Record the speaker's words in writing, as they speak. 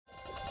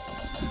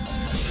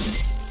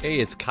Hey,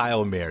 it's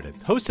Kyle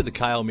Meredith, host of the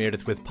Kyle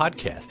Meredith With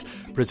podcast,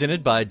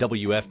 presented by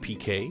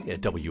WFPK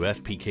at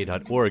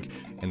WFPK.org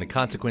and the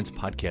Consequence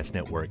Podcast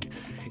Network.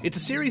 It's a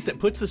series that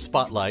puts the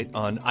spotlight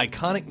on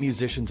iconic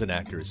musicians and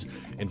actors,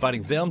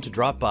 inviting them to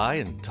drop by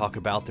and talk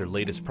about their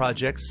latest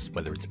projects,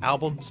 whether it's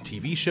albums,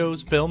 TV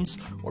shows, films,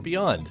 or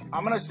beyond.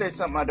 I'm going to say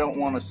something I don't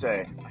want to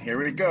say.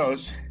 Here it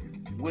goes.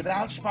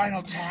 Without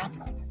Spinal Tap,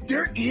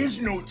 there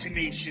is no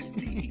Tenacious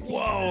D.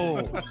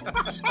 Whoa!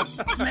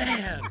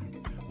 Man!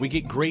 We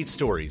get great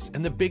stories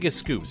and the biggest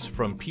scoops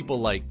from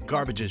people like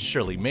Garbage's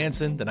Shirley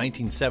Manson, the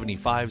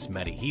 1975's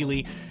Matty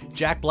Healy,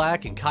 Jack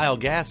Black and Kyle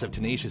Gass of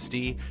Tenacious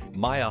D,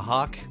 Maya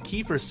Hawke,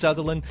 Kiefer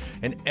Sutherland,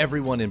 and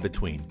everyone in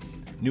between.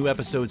 New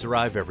episodes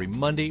arrive every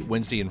Monday,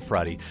 Wednesday, and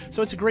Friday,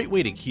 so it's a great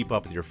way to keep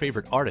up with your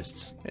favorite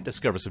artists and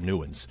discover some new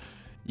ones.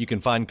 You can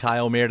find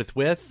Kyle Meredith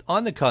With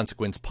on the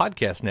Consequence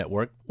Podcast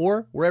Network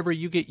or wherever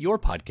you get your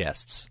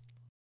podcasts.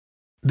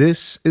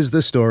 This is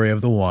the story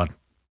of the one.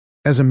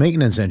 As a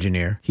maintenance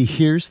engineer, he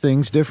hears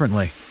things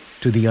differently.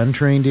 To the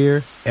untrained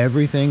ear,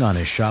 everything on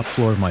his shop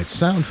floor might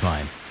sound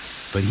fine,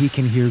 but he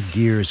can hear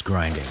gears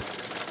grinding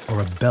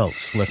or a belt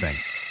slipping.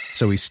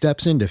 So he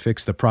steps in to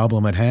fix the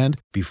problem at hand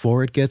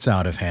before it gets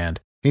out of hand.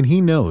 And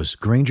he knows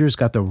Grainger's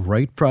got the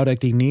right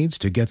product he needs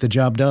to get the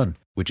job done,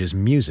 which is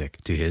music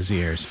to his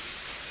ears.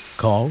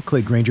 Call,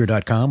 click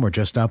Grainger.com, or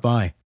just stop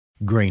by.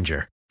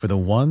 Grainger, for the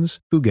ones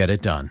who get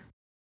it done.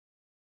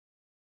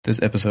 This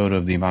episode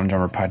of the Modern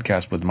Drummer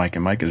Podcast with Mike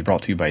and Mike is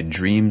brought to you by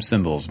Dream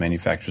Cymbals,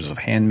 manufacturers of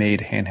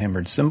handmade,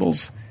 hand-hammered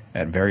cymbals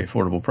at very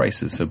affordable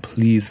prices. So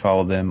please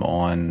follow them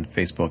on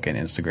Facebook and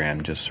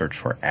Instagram. Just search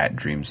for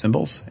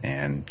 @DreamCymbals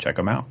and check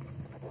them out.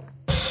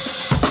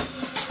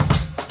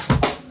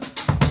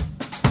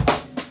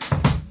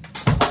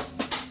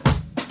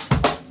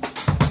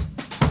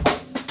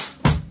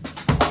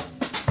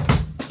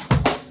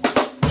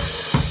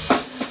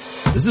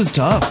 This is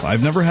tough.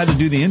 I've never had to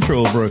do the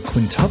intro over a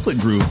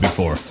quintuplet groove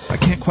before. I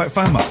can't quite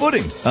find my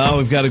footing. Oh,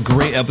 we've got a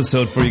great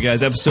episode for you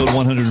guys. Episode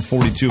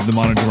 142 of the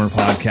Modern Drummer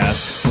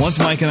Podcast. Once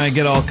Mike and I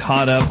get all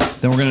caught up,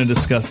 then we're going to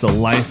discuss the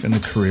life and the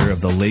career of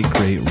the late,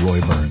 great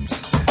Roy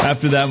Burns.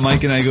 After that,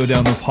 Mike and I go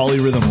down the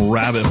polyrhythm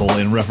rabbit hole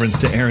in reference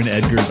to Aaron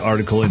Edgar's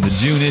article in the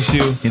June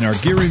issue. In our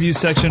gear review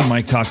section,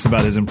 Mike talks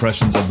about his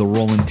impressions of the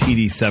Roland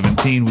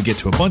TD-17. We get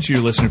to a bunch of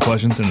your listener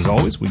questions, and as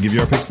always, we give you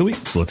our picks of the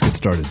week. So let's get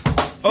started.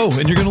 Oh,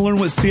 and you're going to learn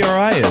what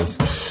CRI is.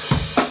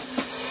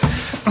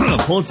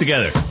 Pull it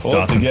together. Pull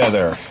it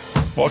together.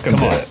 Welcome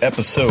to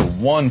episode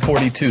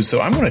 142.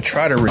 So I'm going to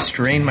try to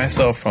restrain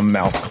myself from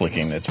mouse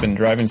clicking. It's been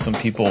driving some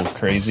people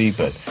crazy,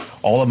 but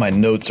all of my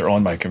notes are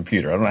on my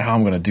computer. I don't know how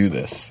I'm going to do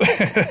this.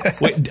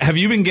 Wait, have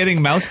you been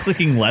getting mouse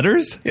clicking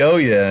letters? Oh,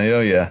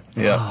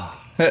 yeah.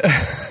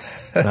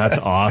 That's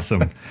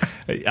awesome.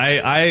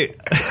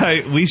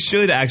 We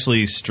should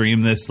actually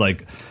stream this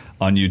like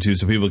on YouTube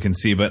so people can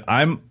see, but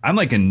I'm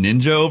like a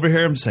ninja over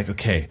here. I'm just like,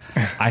 okay,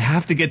 I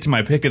have to get to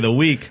my pick of the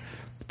week,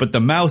 but the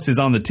mouse is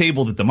on the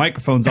table that the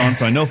microphone's on,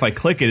 so I know if I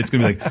click it, it's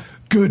going to be like,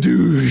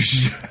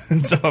 gadoosh.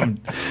 And so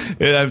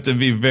I have to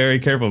be very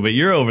careful. But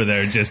you're over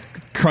there just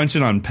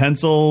crunching on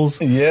pencils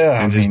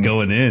and just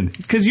going in.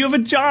 Because you have a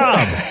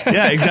job.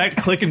 Yeah,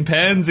 exactly. Clicking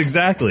pens,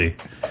 exactly.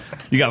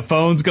 You got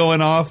phones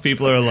going off.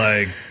 People are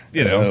like,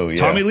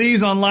 Tommy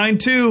Lee's on line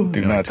 2.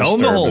 Do not tell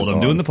him to hold.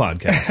 I'm doing the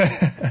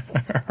podcast.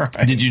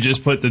 Right. Did you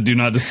just put the do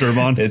not disturb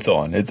on? It's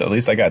on. It's at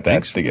least I got that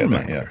Thanks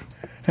together.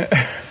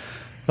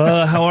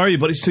 How are you,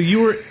 buddy? So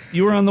you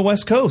were on the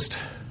West Coast.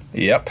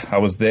 Yep, I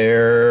was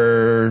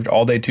there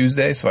all day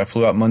Tuesday. So I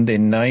flew out Monday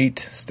night,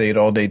 stayed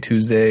all day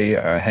Tuesday,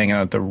 hanging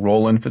out at the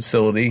Roland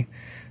facility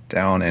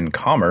down in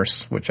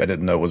Commerce, which I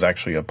didn't know was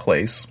actually a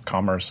place.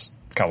 Commerce,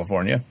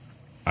 California.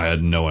 I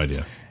had no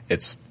idea.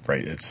 It's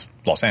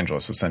Los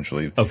Angeles,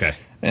 essentially. Okay.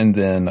 And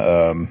then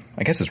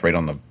I guess it's right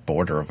on the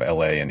border of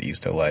L.A. and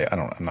East L.A.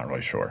 I'm not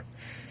really sure.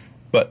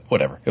 But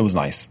whatever. It was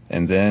nice.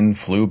 And then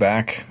flew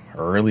back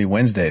early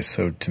Wednesday.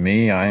 So to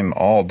me, I'm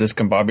all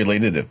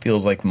discombobulated. It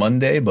feels like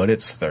Monday, but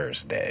it's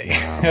Thursday.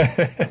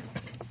 Wow.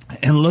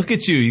 And look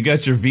at you. You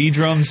got your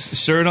V-Drums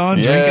shirt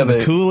on, drinking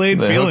the Kool-Aid,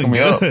 feeling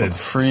good.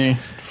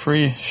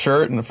 Free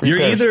shirt and a free You're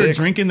pair of either sticks.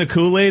 drinking the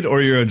Kool-Aid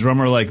or you're a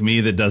drummer like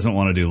me that doesn't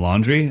want to do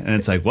laundry. And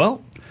it's like,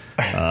 well,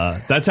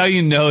 that's how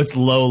you know it's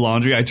low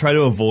laundry. I try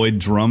to avoid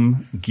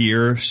drum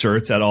gear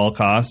shirts at all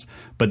costs,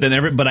 but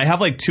I have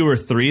like 2 or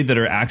 3 that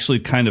are actually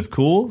kind of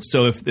cool.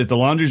 So if the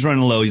laundry's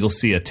running low, you'll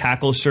see a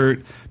tackle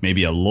shirt,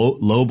 maybe a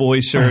low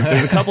boy shirt.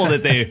 There's a couple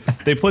that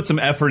they put some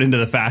effort into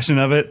the fashion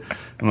of it.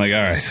 I'm like,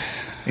 all right.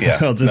 Yeah,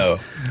 no.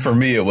 For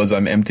me, it was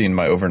I'm emptying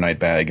my overnight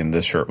bag, and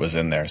this shirt was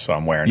in there, so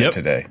I'm wearing it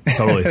today.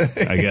 Totally.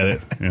 I get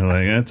it. You're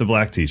like, it's a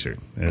black T-shirt.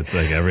 It's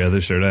like every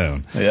other shirt I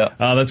own. Yeah.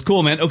 That's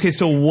cool, man. Okay,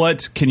 so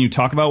can you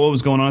talk about what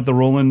was going on at the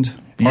Roland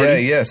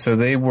party? Yeah. So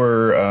they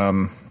were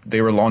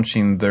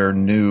launching their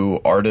new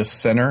Artist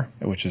Center,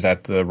 which is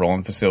at the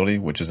Roland facility,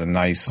 which is a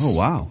nice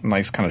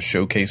kind of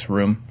showcase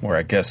room where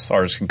I guess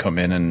artists can come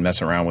in and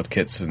mess around with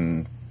kits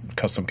and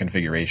custom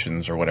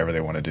configurations or whatever they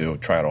want to do,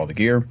 try out all the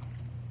gear.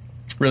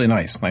 Really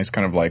nice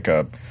kind of like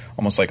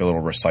almost like a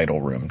little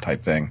recital room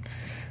type thing.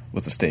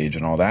 with the stage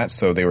and all that.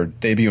 So they were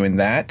debuting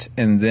that,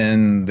 and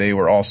then they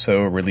were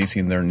also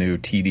releasing their new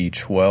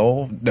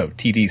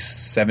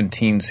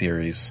TD-17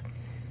 series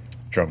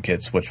drum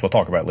kits, which we'll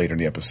talk about later in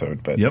the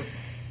episode. But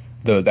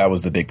that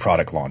was the big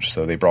product launch.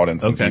 So they brought in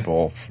some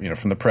people,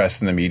 from the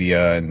press and the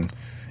media and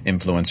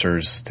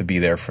influencers to be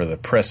there for the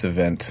press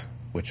event,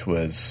 which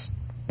was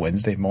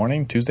Tuesday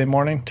morning. I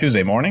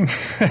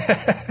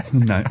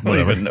don't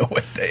even know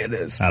what day it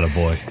is.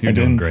 Attaboy. You're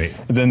doing great.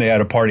 Then they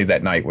had a party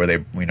that night where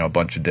they, a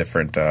bunch of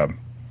different,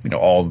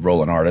 all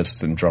Roland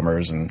artists and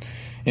drummers and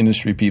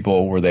industry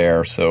people were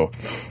there. So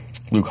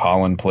Luke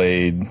Holland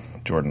played,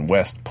 Jordan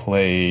West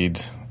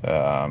played,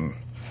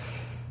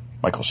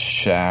 Michael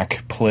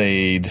Shack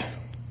played,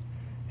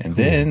 and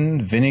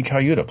then Vinny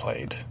Cayuta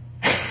played.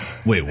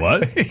 Wait,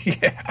 what?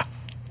 Yeah.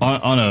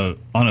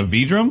 On a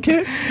V-drum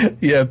kit?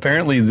 Yeah,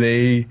 apparently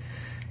they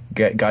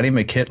got him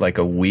a kit like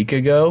a week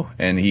ago,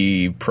 and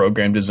he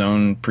programmed his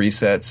own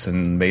presets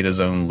and made his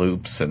own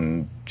loops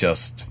and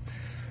just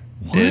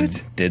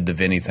did the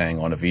Vinny thing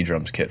on a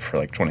V-drums kit for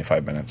like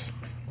 25 minutes.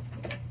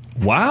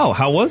 Wow,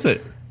 how was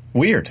it?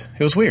 Weird.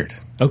 It was weird.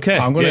 Okay.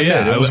 I'm going to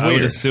admit it was weird. I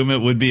would assume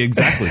it would be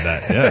exactly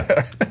that,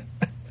 yeah.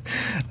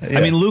 I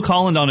mean, Luke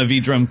Holland on a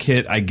V-drum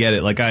kit, I get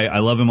it. Like, I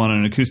love him on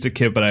an acoustic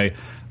kit, but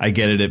I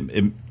get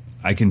it.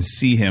 I can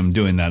see him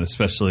doing that,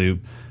 especially,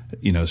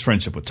 his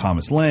friendship with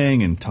Thomas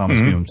Lang and Thomas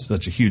being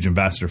such a huge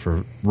ambassador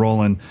for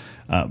Roland.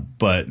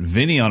 But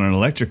Vinny on an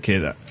electric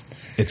kit,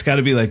 it's got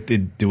to be like,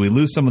 did we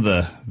lose some of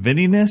the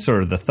Vinny-ness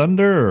or the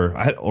thunder,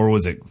 or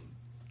was it?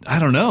 I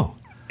don't know.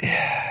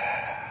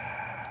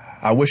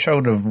 I wish I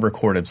would have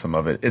recorded some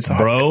of it. It's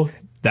Bro,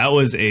 that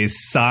was a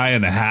sigh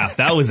and a half.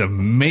 That was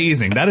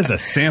amazing. That is a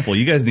sample.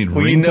 You guys need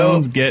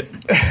ringtones. Get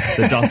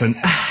the Dawson.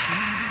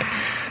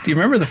 Do you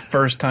remember the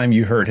first time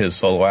you heard his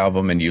solo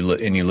album and you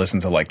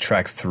listened to like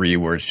track 3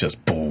 where it's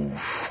just boom,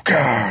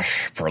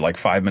 gosh, for like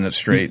 5 minutes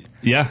straight?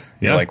 Yeah.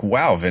 You're like,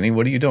 wow, Vinny,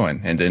 what are you doing?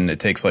 And then it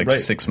takes like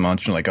 6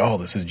 months and you're like, oh,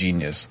 this is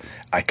genius.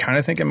 I kind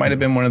of think it might have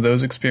been one of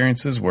those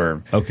experiences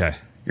where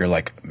you're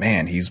like,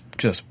 man, he's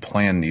just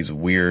playing these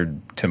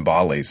weird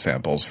timbale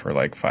samples for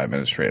like 5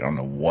 minutes straight. I don't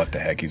know what the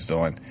heck he's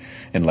doing.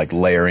 And like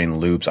layering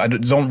loops. I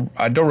don't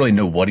really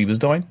know what he was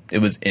doing. It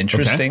was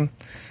interesting. Okay.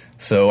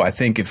 So I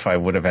think if I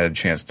would have had a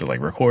chance to like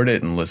record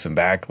it and listen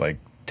back like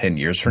 10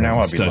 years from now,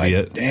 I'd be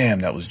like,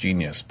 damn, that was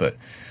genius. But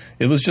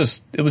it was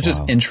just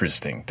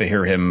interesting to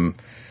hear him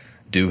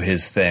do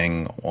his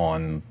thing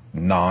on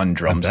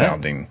non-drum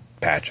sounding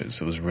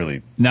patches. It was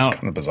really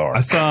kind of bizarre.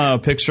 I saw a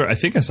picture. I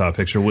think I saw a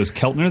picture. Was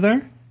Keltner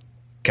there?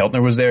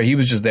 Keltner was there. He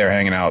was just there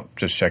hanging out,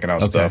 just checking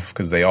out stuff,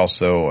 because they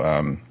also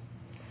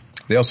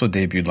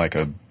debuted like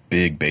a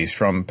big bass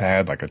drum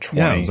pad, like a 20.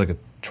 Yeah, it was like a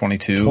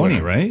 22.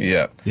 20, right?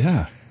 Yeah.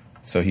 Yeah.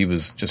 So he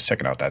was just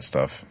checking out that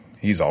stuff.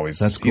 He's always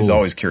cool. He's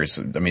always curious.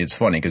 I mean, it's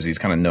funny because he's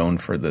kind of known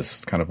for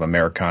this kind of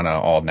Americana,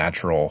 all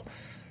natural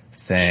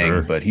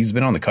thing, but he's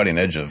been on the cutting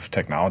edge of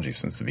technology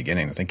since the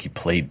beginning. I think he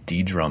played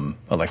D-drum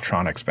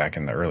electronics back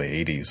in the early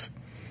 80s.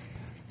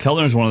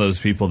 Keltner is one of those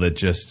people that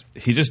just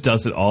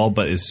does it all,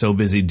 but is so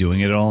busy doing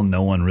it all,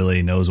 no one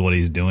really knows what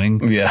he's doing.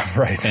 Yeah,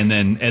 right. And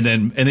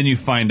then you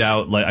find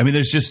out, like, I mean,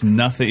 there's just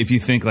nothing. If you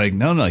think like,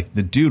 no, like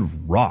the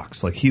dude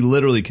rocks, like he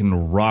literally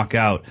can rock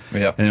out.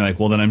 Yep. And you're like,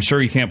 well, then I'm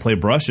sure he can't play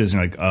brushes.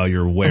 And you're like, oh,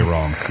 you're way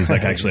wrong. He's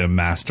like actually a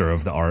master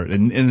of the art,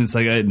 and it's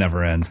like it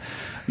never ends.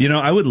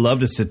 I would love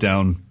to sit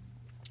down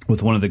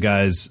with one of the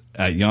guys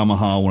at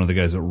Yamaha, one of the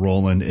guys at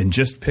Roland, and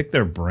just pick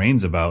their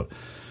brains about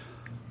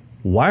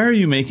why are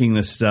you making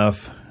this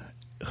stuff.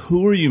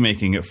 Who are you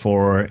making it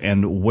for,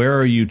 and where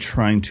are you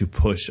trying to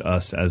push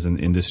us as an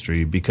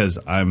industry? Because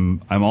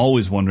I'm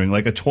always wondering,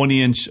 like a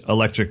 20-inch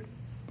electric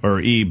or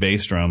E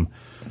bass drum,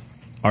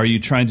 are you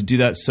trying to do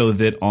that so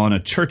that on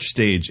a church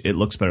stage it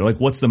looks better? Like,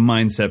 what's the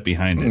mindset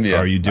behind it? Yeah,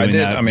 are you doing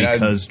that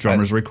because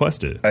drummers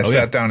requested it? I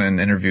sat down and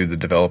interviewed the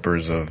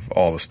developers of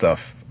all the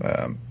stuff,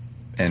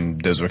 and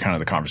those were kind of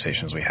the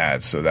conversations we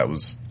had. So that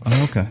was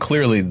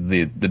clearly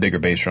the bigger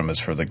bass drum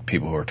is for the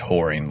people who are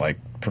touring, like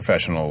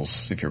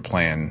professionals. If you're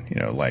playing,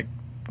 like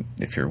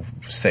if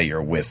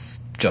you're with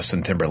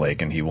Justin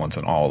Timberlake and he wants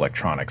an all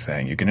electronic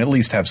thing, you can at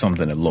least have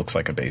something that looks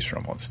like a bass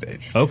drum on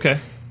stage. Okay.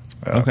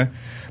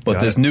 But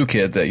this new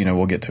kit that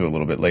we'll get to a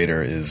little bit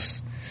later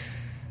is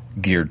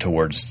geared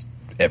towards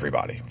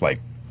everybody. Like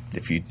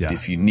if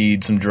you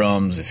need some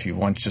drums, if you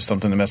want just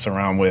something to mess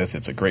around with,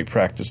 it's a great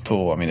practice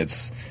tool. I mean,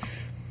 it's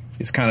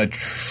kind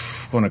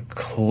of going to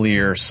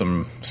clear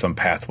some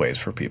pathways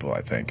for people, I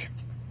think,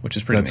 which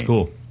is pretty neat.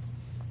 Cool.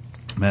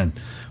 Man,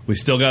 we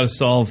still got to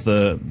solve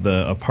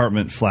the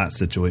apartment flat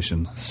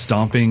situation.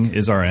 Stomping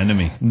is our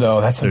enemy.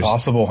 No, that's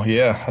impossible.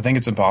 Yeah, I think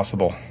it's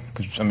impossible.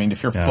 Because, I mean,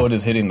 if your foot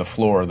is hitting the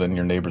floor, then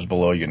your neighbors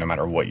below you, no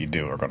matter what you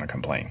do, are going to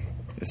complain.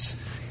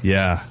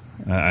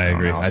 I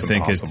agree. I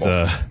think it's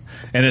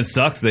and it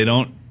sucks. They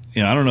don't.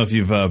 I don't know if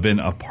you've been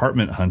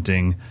apartment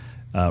hunting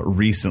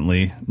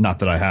recently. Not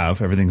that I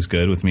have. Everything's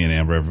good with me and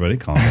Amber. Everybody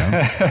calm down.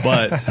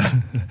 But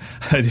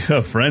I do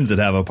have friends that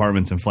have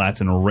apartments and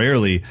flats, and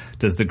rarely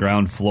does the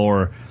ground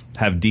floor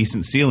have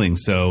decent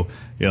ceilings. So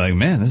you're like,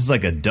 man, this is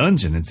like a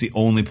dungeon. It's the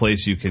only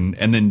place you can.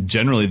 And then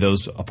generally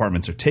those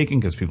apartments are taken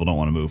because people don't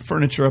want to move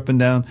furniture up and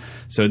down.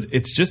 So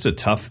it's just a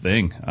tough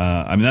thing.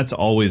 I mean, that's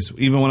always,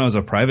 even when I was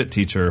a private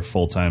teacher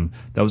full time,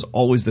 that was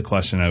always the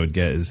question I would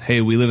get is,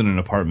 hey, we live in an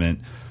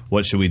apartment.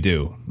 What should we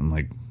do? I'm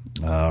like,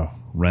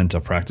 rent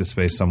a practice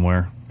space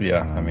somewhere.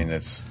 Yeah, I mean,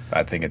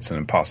 I think it's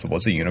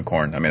it's a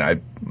unicorn. I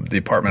mean, the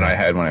apartment I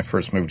had when I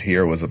first moved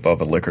here was above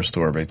a liquor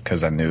store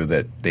because I knew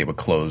that they would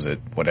close at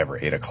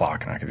 8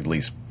 o'clock, and I could at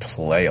least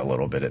play a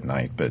little bit at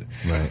night. But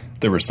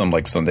there were some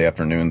like Sunday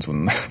afternoons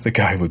when the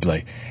guy would be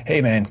like,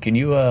 "Hey, man, can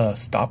you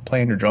stop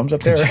playing your drums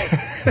up there?"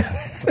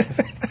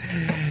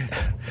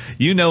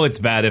 You know it's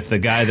bad if the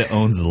guy that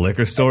owns the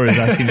liquor store is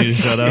asking you to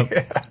shut up.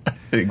 Yeah,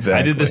 exactly.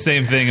 I did the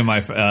same thing in my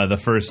the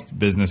first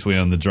business we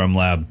owned, the Drum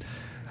Lab.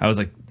 I was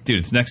like, dude,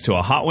 it's next to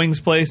a hot wings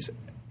place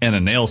and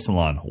a nail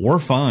salon. We're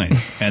fine.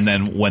 And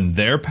then when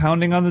they're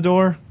pounding on the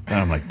door,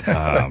 I'm like,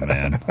 oh,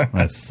 man,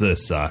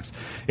 this sucks.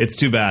 It's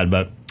too bad,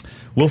 but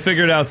we'll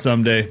figure it out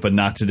someday, but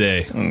not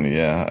today.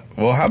 Yeah.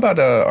 Well, how about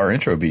our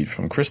intro beat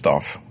from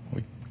Christoph?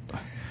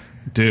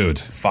 Dude,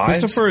 Fives?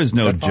 Christopher is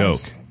no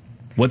joke.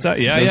 What's that?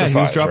 Yeah, he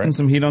was dropping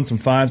some heat on some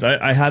fives.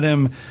 I had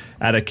him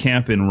at a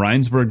camp in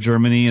Rheinsberg,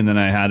 Germany, and then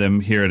I had him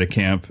here at a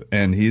camp,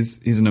 and he's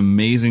an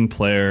amazing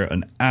player,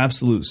 an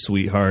absolute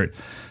sweetheart.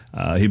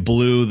 He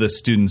blew the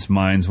students'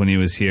 minds when he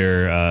was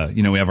here.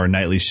 We have our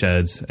nightly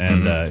sheds,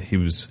 and he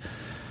was,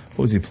 what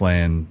was he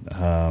playing?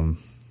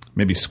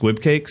 Maybe Squib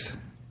Cakes,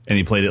 and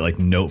he played it like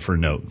note for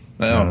note.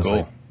 Oh, cool.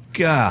 Like,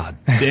 God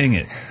dang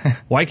it.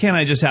 Why can't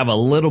I just have a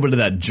little bit of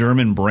that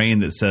German brain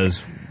that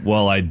says,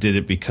 well, I did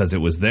it because it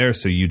was there,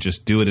 so you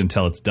just do it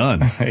until it's done.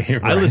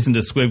 Right. I listened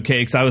to Squib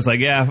Cakes. I was like,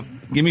 yeah,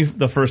 give me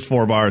the first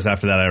 4 bars.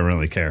 After that, I don't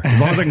really care.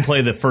 As long as I can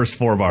play the first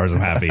 4 bars, I'm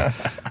happy.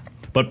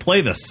 But play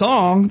the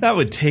song, that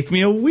would take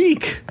me a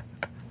week.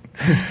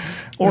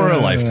 Or a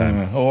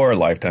lifetime. Or a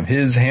lifetime.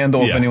 His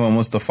handle, if anyone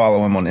wants to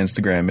follow him on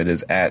Instagram, it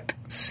is at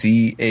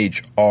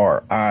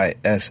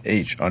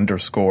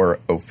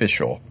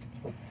CHRISH_official.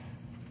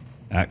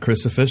 At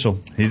Chris Official.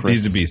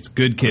 He's a beast.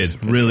 Good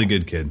kid. Really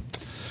good kid.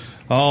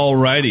 All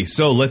righty.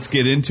 So let's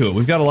get into it.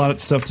 We've got a lot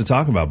of stuff to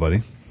talk about,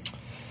 buddy.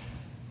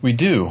 We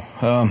do.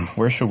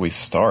 Where should we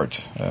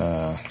start?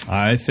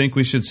 I think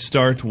we should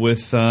start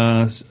with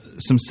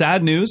some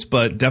sad news,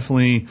 but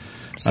definitely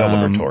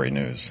celebratory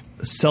news.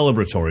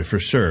 Celebratory, for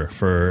sure,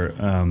 for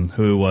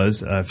who it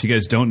was. If you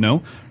guys don't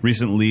know,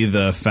 recently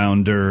the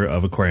founder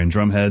of Aquarian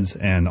Drumheads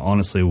and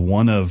honestly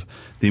one of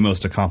the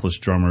most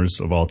accomplished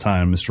drummers of all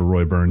time, Mr.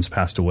 Roy Burns,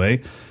 passed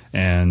away.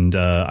 And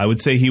I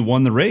would say he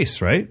won the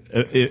race, right?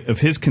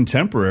 Of his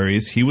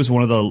contemporaries, he was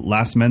one of the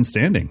last men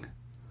standing.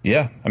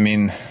 Yeah, I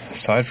mean,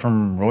 aside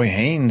from Roy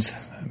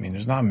Haynes, I mean,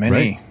 there's not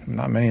many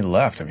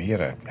left. I mean, he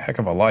had a heck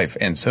of a life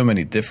and so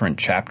many different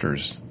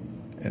chapters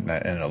in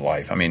a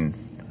life. I mean,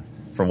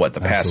 for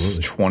the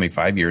past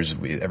 25 years,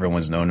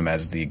 everyone's known him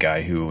as the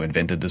guy who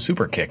invented the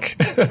super kick.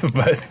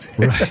 But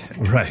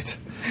right.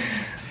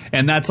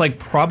 And that's like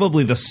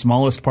probably the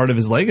smallest part of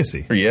his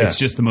legacy. Yeah. It's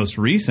just the most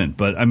recent.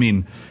 But, I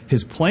mean,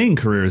 his playing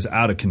career is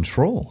out of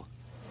control.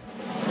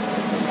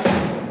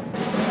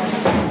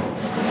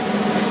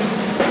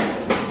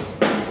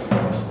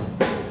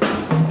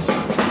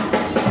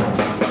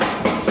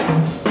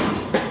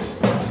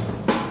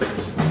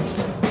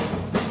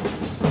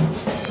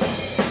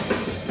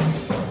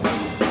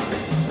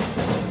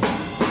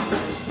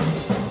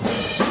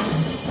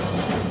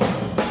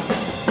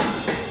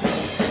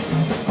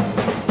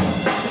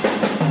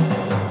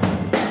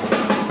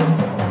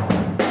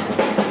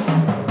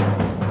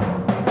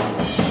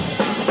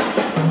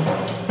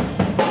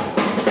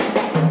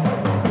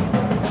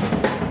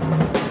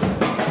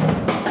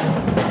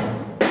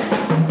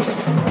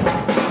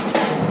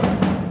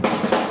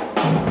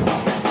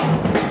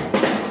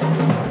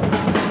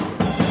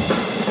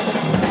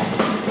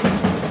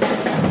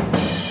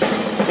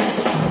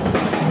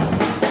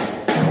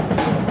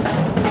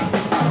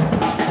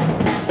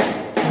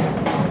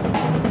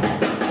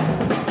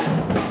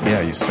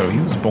 So he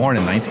was born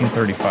in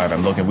 1935.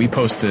 I'm looking. We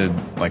posted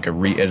like a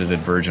re-edited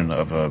version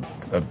of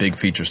a big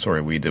feature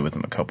story we did with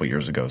him a couple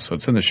years ago. So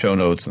it's in the show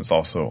notes, and it's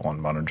also on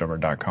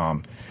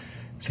moderndrummer.com.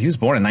 So he was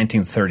born in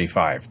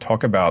 1935.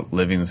 Talk about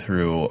living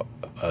through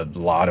a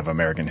lot of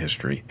American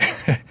history.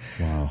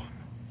 Wow.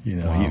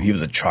 He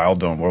was a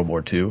child during World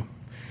War II.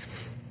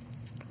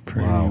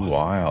 Pretty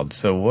wild.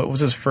 So what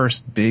was his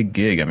first big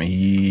gig? I mean,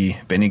 he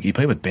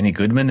played with Benny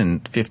Goodman in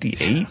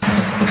 58.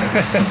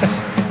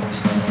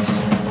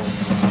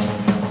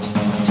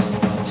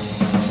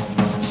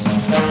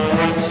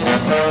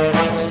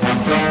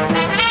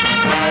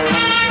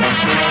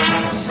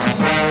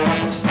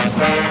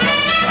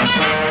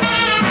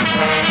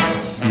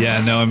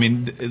 Yeah, no, I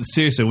mean,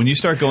 seriously, when you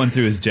start going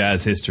through his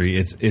jazz history,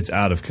 it's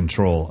out of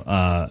control.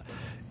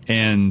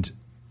 And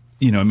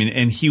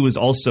he was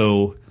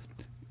also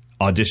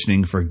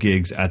auditioning for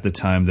gigs at the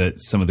time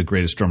that some of the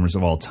greatest drummers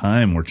of all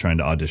time were trying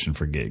to audition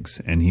for gigs,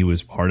 and he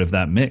was part of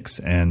that mix.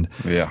 And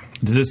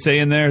does it say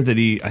in there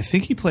that I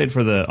think he played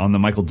on the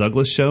Michael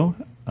Douglas show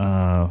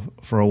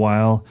for a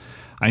while.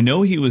 I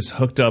know he was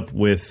hooked up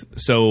with,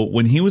 so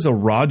when he was a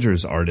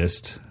Rogers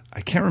artist,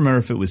 I can't remember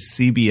if it was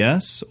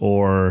CBS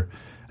or,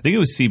 I think it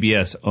was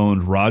CBS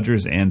owned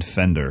Rogers and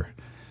Fender.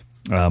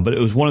 But it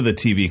was one of the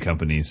TV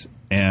companies,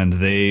 and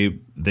they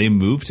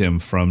moved him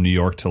from New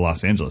York to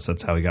Los Angeles.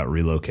 That's how he got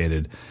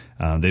relocated.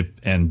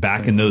 And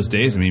back in those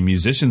days, I mean,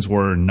 musicians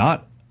were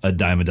not a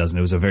dime a dozen.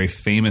 It was a very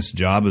famous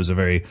job. It was a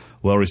very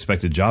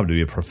well-respected job to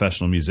be a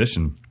professional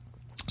musician.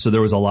 So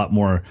there was a lot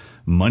more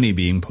money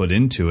being put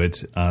into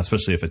it,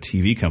 especially if a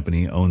TV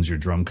company owns your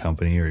drum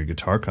company or your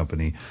guitar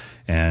company.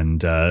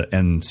 And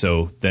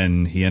so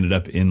then he ended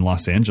up in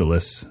Los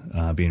Angeles,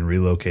 being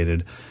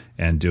relocated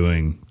and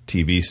doing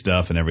TV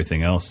stuff and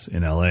everything else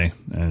in LA.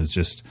 And it's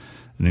just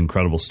an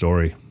incredible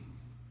story.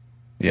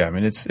 Yeah, I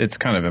mean, it's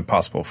kind of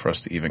impossible for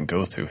us to even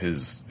go through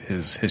his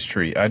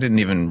history. I didn't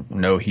even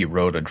know he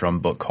wrote a drum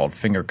book called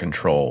Finger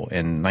Control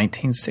in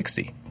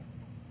 1960.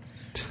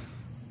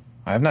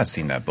 I have not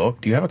seen that book.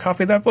 Do you have a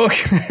copy of that book?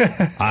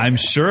 I'm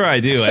sure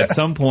I do. At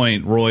some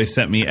point, Roy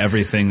sent me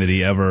everything that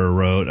he ever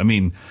wrote. I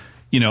mean,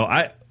 you know,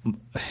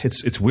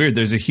 it's weird.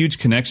 There's a huge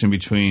connection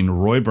between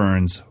Roy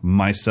Burns,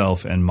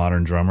 myself, and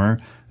Modern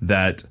Drummer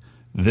that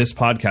this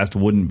podcast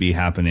wouldn't be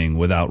happening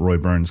without Roy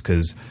Burns,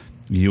 because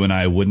you and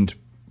I wouldn't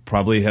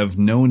probably have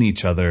known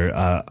each other.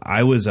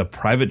 I was a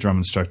private drum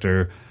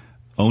instructor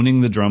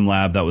owning the drum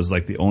lab. That was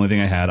like the only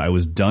thing I had. I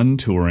was done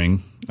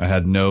touring. I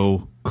had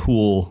no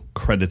cool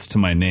credits to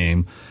my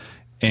name.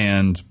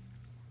 And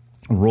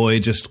Roy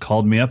just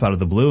called me up out of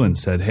the blue and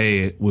said,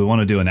 "Hey, we want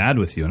to do an ad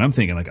with you." And I'm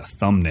thinking like a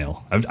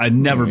thumbnail. I'd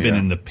never been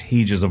in the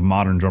pages of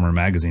Modern Drummer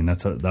magazine.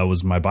 That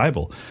was my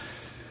Bible.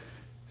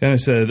 And I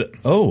said,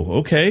 "Oh,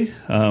 okay.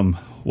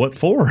 What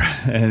for?"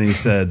 And he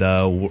said,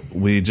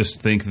 "We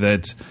just think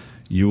that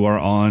you are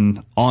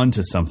on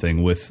to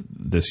something with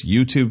this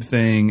YouTube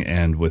thing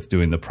and with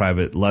doing the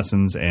private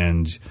lessons,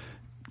 and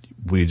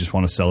we just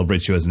want to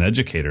celebrate you as an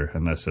educator."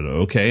 And I said,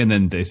 "Okay." And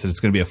then they said, "It's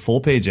going to be a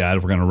full-page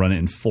ad. We're going to run it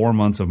in 4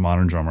 months of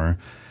Modern Drummer."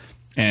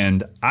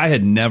 And I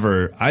had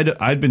never –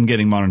 I'd been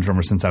getting Modern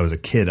Drummer since I was a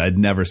kid. I'd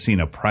never seen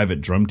a private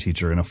drum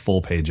teacher in a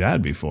full-page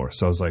ad before.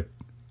 So I was like,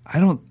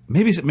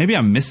 maybe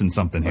I'm missing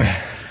something here.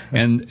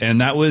 and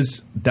that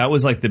was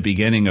like the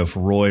beginning of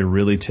Roy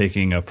really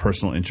taking a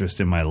personal interest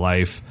in my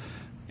life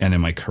and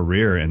in my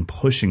career, and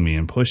pushing me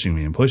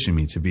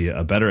to be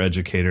a better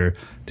educator,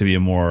 to be a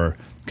more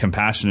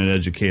compassionate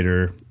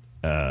educator,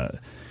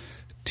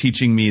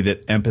 teaching me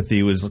that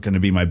empathy was going to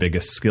be my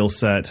biggest skill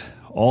set.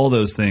 All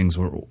those things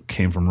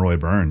came from Roy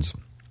Burns.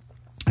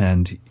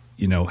 And,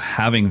 you know,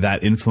 having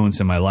that influence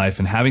in my life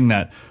and having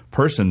that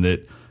person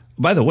that,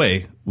 by the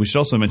way, we should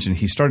also mention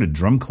he started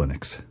drum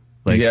clinics.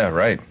 Yeah,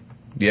 right.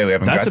 Yeah, we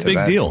haven't got to that. That's a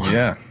big deal.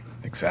 Yeah,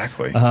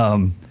 exactly.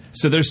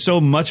 So there's so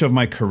much of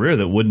my career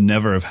that would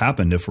never have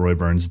happened if Roy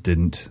Burns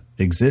didn't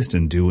exist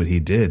and do what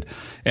he did.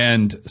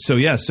 And so,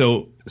 yeah,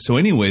 so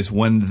anyways,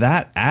 when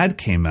that ad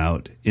came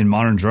out in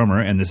Modern Drummer,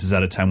 and this is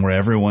at a time where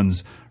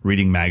everyone's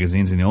reading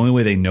magazines and the only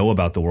way they know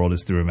about the world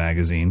is through a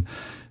magazine,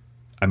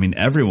 I mean,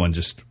 everyone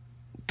just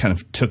kind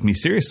of took me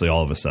seriously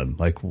all of a sudden.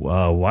 Like,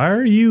 why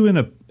are you in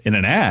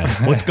an ad?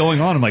 What's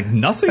going on? I'm like,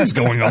 nothing's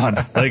going on.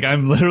 Like,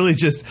 I'm literally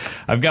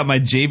I've got my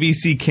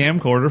JVC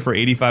camcorder for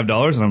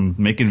 $85 and I'm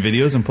making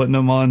videos and putting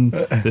them on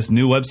this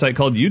new website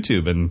called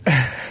YouTube, and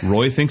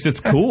Roy thinks it's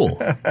cool.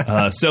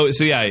 So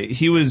yeah,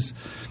 he was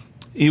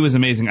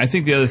amazing. I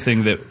think the other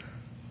thing that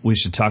we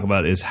should talk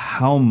about is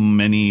how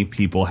many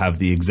people have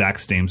the exact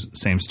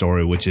same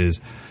story, which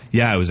is,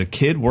 yeah, I was a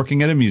kid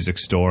working at a music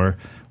store.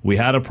 We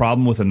had a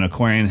problem with an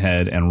accordion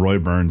head, and Roy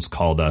Burns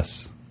called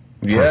us.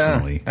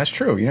 Personally. Yeah, that's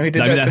true. You know, he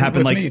did that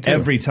happened like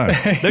every time.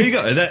 There you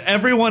go.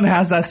 Everyone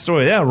has that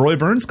story. Yeah, Roy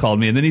Burns called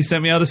me, and then he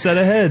sent me out a set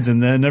of heads,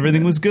 and then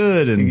everything was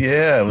good. And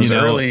yeah, it was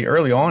early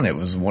on. It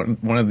was one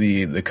of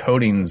the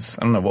coatings.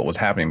 I don't know what was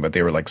happening, but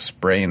they were like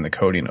spraying the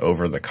coating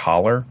over the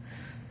collar.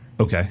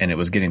 Okay. And it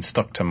was getting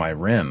stuck to my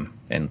rim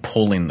and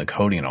pulling the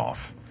coating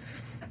off.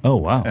 Oh,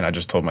 wow. And I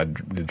just told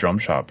the drum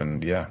shop,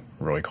 and yeah,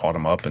 Roy called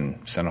him up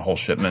and sent a whole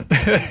shipment.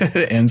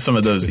 And he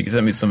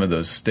sent me some of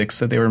those sticks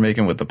that they were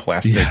making with the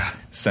plastic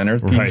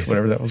centerpiece,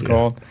 whatever that was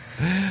called.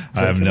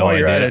 So I have no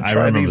idea.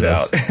 Try these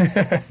out.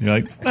 You're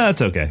like,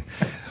 that's okay.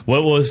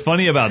 What was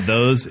funny about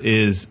those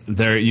is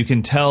you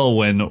can tell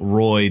when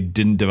Roy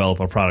didn't develop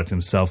a product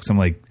himself, because I'm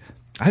like,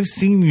 I've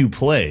seen you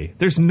play.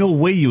 There's no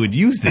way you would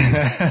use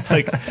these.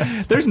 Like,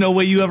 there's no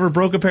way you ever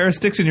broke a pair of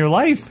sticks in your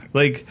life.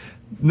 Like,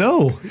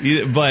 no.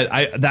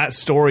 But that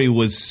story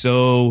was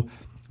so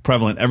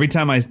prevalent. Every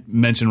time I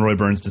mention Roy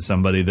Burns to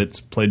somebody that's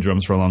played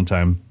drums for a long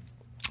time,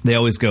 they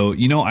always go,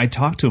 I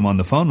talked to him on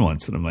the phone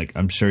once. And I'm like,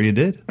 I'm sure you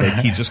did.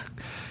 Like,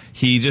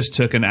 he just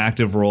took an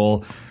active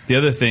role. The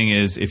other thing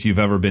is, if you've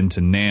ever been to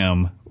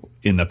NAMM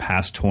in the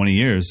past 20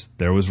 years,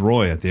 there was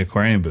Roy at the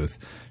aquarium booth,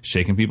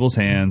 shaking people's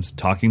hands,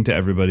 talking to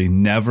everybody,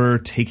 never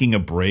taking a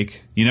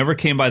break. You never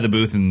came by the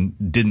booth and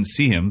didn't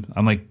see him.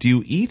 I'm like, do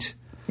you eat?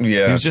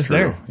 Yeah, he was just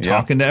there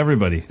talking to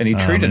everybody. And he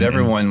treated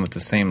everyone with the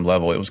same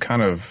level. It was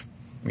kind of,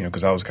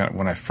 because I was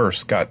when I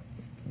first got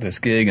this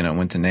gig and I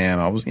went to NAMM,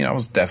 I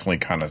was definitely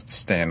kind of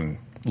standing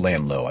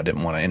land low. I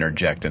didn't want to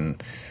interject in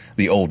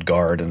the old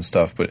guard and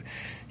stuff, but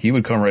he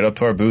would come right up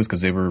to our booth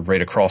because they were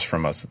right across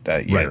from us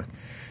that year. Right.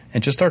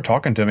 And just start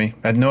talking to me.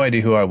 I had no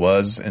idea who I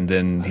was, and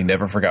then he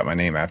never forgot my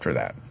name after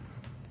that.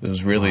 It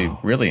was really,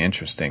 really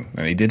interesting.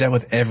 And he did that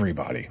with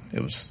everybody.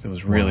 It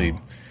was really,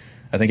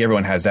 I think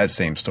everyone has that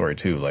same story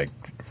too. Like,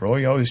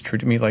 Roy always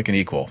treated me like an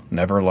equal,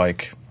 never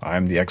like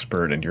I'm the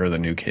expert and you're the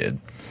new kid.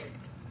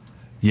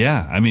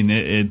 Yeah, I mean,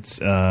 it's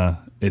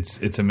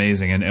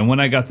amazing. And when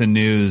I got the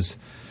news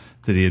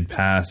that he had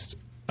passed,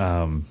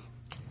 I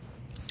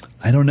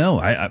don't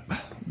know.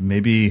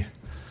 Maybe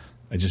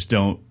I just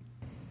don't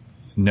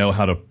know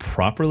how to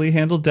properly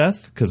handle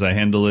death because I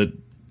handle it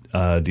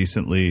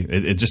decently.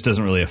 It just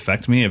doesn't really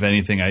affect me. If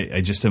anything,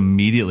 I just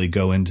immediately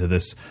go into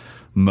this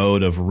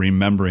mode of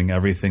remembering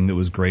everything that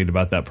was great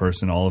about that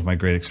person, all of my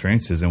great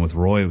experiences. And with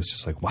Roy, it was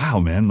just like, wow,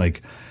 man,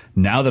 like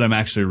now that I'm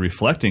actually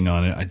reflecting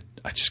on it,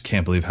 I just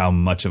can't believe how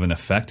much of an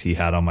effect he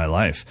had on my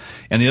life.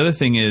 And the other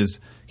thing is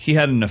he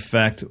had an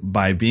effect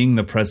by being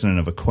the president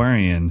of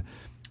Aquarian.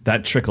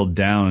 That trickled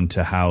down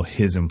to how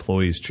his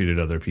employees treated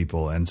other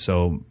people. And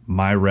so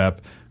my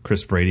rep,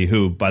 Chris Brady,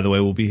 who, by the way,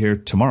 will be here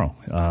tomorrow.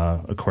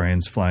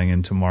 Aquarian's flying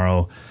in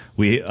tomorrow.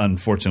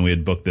 Unfortunately, we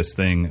had booked this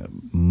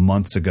thing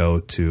months ago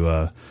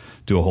to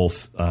do a whole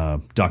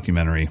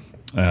documentary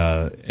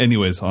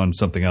anyways on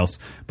something else.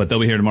 But they'll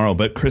be here tomorrow.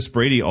 But Chris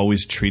Brady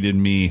always treated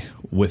me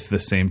with the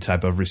same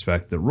type of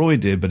respect that Roy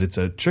did, but it's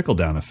a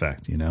trickle-down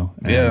effect, you know?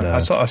 And, yeah,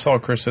 I saw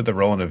Chris at the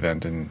Roland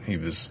event, and he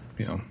was,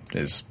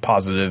 as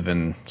positive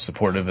and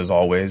supportive as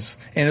always.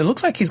 And it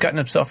looks like he's gotten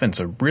himself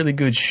into really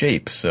good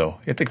shape, so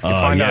you have to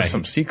find out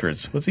some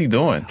secrets. What's he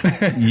doing?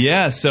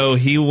 Yeah, so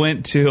he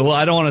went to, well,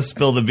 I don't want to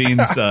spill the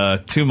beans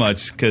too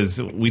much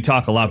because we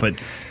talk a lot,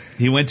 but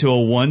he went to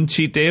a 1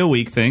 cheat day a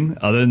week thing.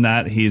 Other than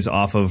that, he's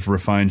off of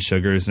refined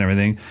sugars and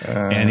everything.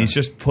 And he's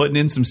just putting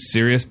in some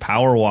serious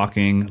power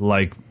walking,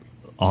 like,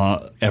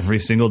 every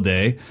single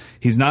day.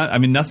 He's not,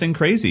 nothing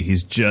crazy.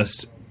 He's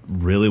just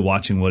really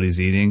watching what he's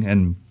eating.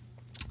 And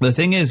the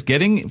thing is,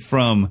 getting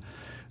from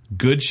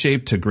good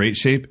shape to great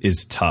shape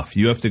is tough.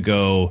 You have to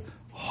go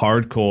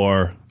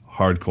hardcore.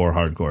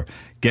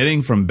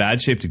 Getting from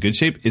bad shape to good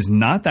shape is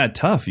not that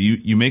tough.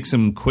 You make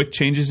some quick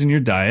changes in your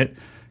diet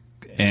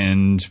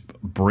and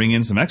bring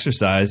in some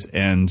exercise,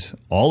 and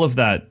all of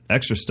that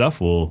extra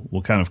stuff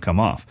will kind of come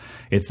off.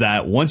 It's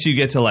that once you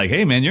get to like,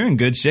 hey man, you're in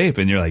good shape,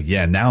 and you're like,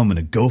 yeah, now I'm going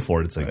to go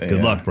for it. It's like,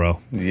 good luck, bro.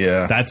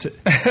 Yeah. That's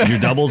your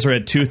doubles are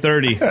at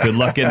 230. Good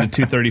luck getting to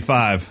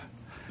 235.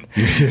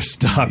 You're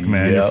stuck,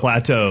 man. Yep. You're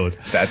plateaued.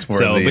 That's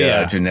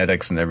where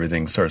genetics and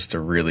everything starts to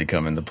really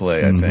come into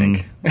play, I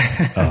think.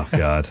 Oh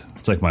God.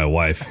 It's like my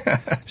wife.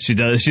 She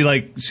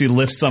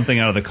lifts something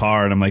out of the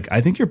car, and I'm like,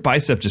 I think your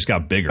bicep just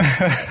got bigger.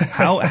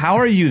 How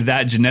are you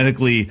that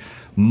genetically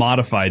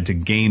modified to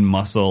gain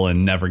muscle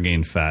and never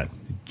gain fat?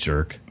 You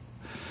jerk.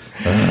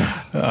 All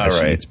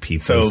right. It's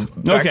pizzas. So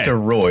back to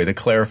Roy. To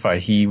clarify,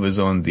 he was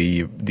on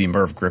the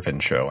Merv Griffin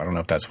show. I don't know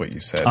if that's what you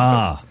said.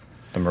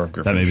 The Merv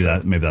Griffin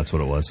show. Maybe that's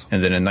what it was.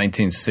 And then in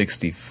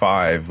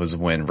 1965 was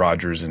when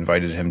Rogers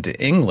invited him to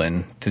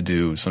England to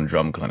do some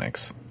drum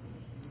clinics.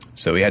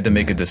 So he had to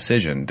make a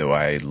decision. Do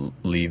I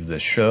leave the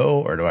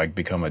show or do I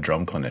become a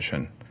drum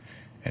clinician?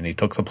 And he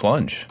took the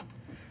plunge.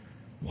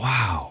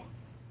 Wow.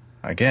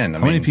 Again,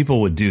 how many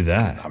people would do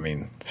that?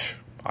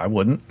 I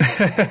wouldn't.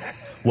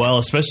 Well,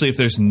 especially if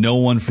there's no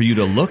one for you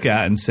to look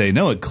at and say,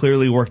 no, it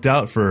clearly worked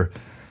out for,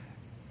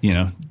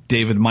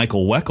 David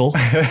Michael Weckel.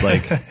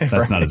 Like, that's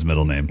right. Not his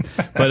middle name.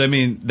 But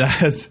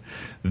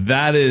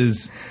that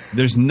is,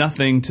 there's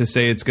nothing to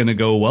say it's going to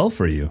go well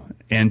for you.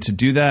 And to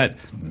do that.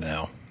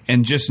 No.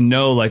 And just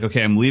know, like,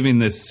 okay, I'm leaving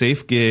this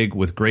safe gig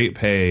with great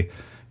pay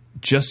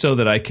just so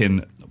that I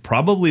can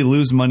probably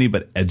lose money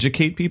but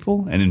educate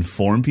people and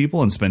inform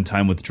people and spend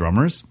time with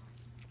drummers.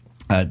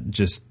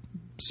 Just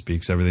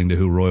speaks everything to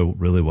who Roy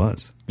really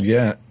was.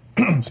 Yeah.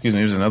 Excuse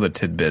me, here's another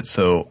tidbit.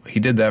 So he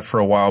did that for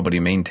a while, but he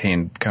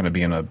maintained kind of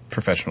being a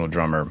professional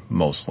drummer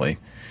mostly.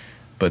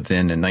 But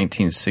then in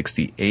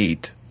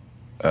 1968,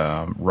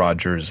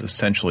 Rogers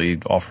essentially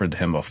offered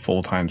him a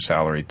full-time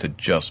salary to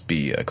just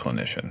be a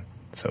clinician.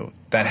 So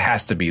that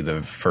has to be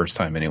the first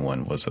time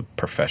anyone was a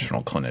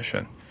professional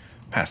clinician.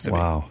 Has to be.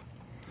 Wow.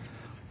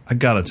 I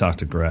got to talk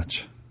to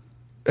Gretch.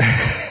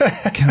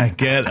 Can I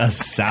get a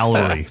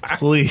salary,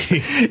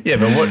 please? Yeah,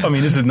 but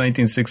this is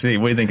 1968.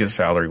 What do you think his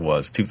salary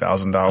was?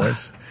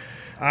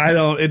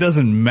 $2,000? It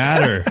doesn't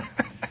matter.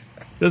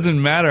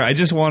 Doesn't matter. I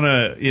just want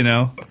to,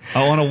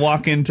 I want to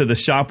walk into the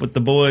shop with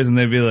the boys and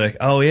they'd be like,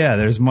 oh yeah,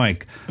 there's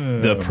Mike,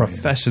 the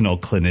professional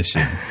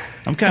clinician.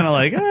 I'm kind of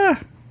like,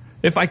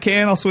 if I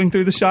can, I'll swing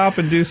through the shop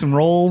and do some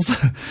rolls.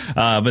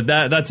 But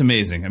that's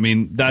amazing.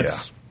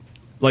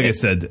 Like I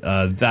said,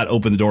 that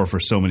opened the door for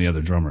so many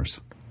other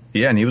drummers.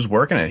 Yeah, and he was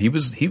working it. He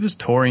was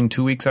touring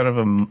 2 weeks out of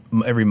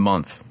every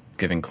month,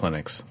 giving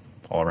clinics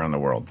all around the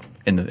world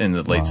in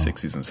the late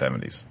 60s and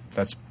 70s.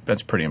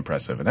 That's pretty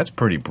impressive, and that's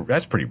pretty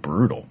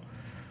brutal.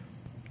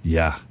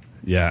 Yeah,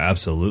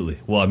 absolutely.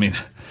 Well,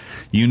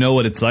 you know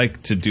what it's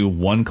like to do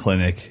one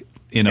clinic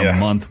in a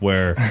month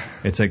where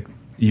it's like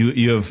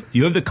you have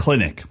the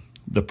clinic,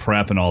 the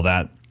prep, and all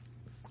that,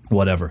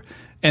 whatever,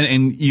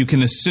 and you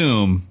can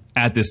assume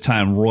at this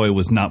time Roy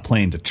was not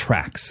playing to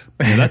tracks.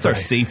 That's our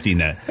safety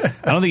net.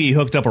 I don't think he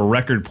hooked up a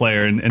record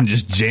player and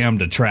just jammed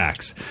to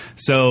tracks.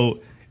 So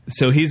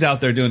he's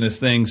out there doing his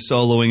thing,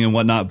 soloing and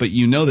whatnot. But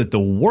you know that the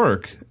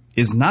work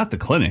is not the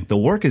clinic. The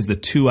work is the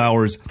 2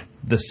 hours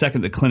the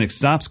second the clinic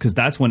stops, because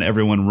that's when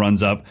everyone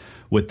runs up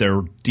with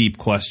their deep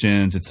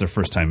questions. It's their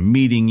first time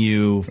meeting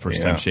you,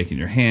 first time shaking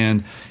your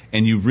hand.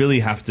 And you really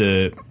have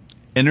to,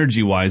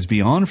 energy-wise, be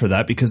on for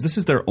that, because this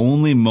is their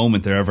only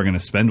moment they're ever going to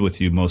spend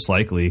with you, most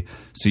likely.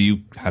 So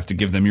you have to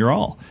give them your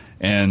all.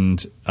 And,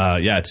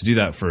 to do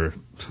that for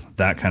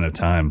that kind of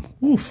time,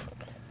 oof.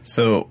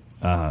 So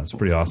it's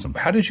pretty awesome.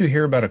 How did you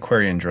hear about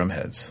Aquarian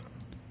drumheads?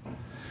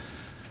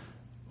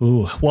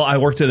 Ooh, well, I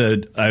worked at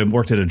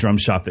a drum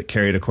shop that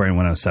carried Aquarian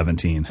when I was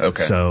 17.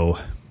 Okay. So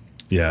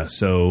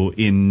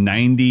in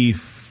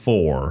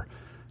 94,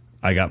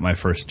 I got my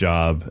first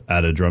job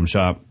at a drum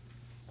shop,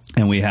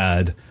 and we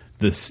had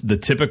the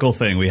typical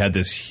thing. We had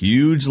this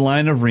huge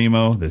line of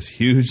Remo, this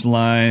huge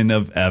line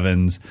of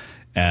Evans,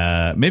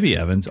 maybe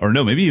Evans, or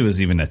no, maybe it was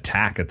even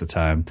Attack at the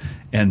time,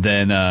 and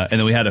then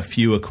we had a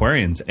few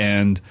Aquarians.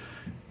 And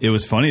it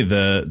was funny,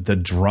 the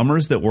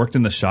drummers that worked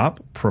in the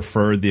shop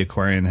preferred the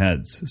Aquarian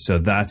heads. So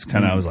that's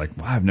kind of, I was like,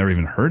 wow, I've never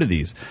even heard of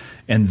these.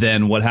 And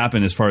then what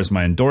happened as far as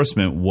my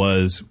endorsement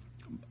was,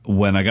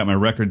 when I got my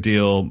record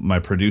deal, my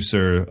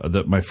producer,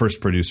 my first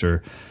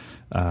producer,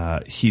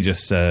 he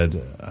just said,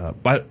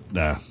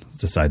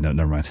 it's a side note,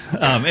 never mind.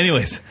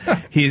 Anyways,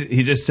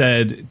 he just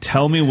said,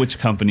 tell me which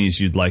companies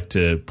you'd like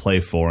to play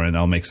for, and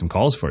I'll make some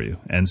calls for you.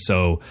 And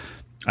so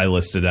I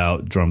listed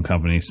out drum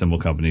company, cymbal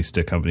company,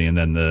 stick company, and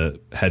then the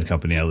head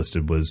company I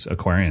listed was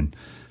Aquarian,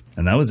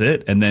 and that was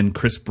it. And then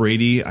Chris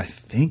Brady, I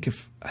think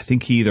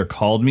he either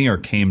called me or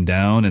came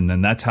down, and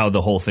then that's how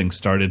the whole thing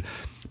started.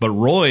 But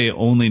Roy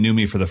only knew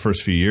me for the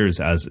first few years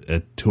as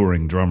a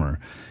touring drummer,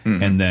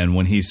 and then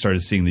when he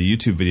started seeing the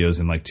YouTube videos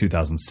in like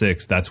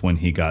 2006, that's when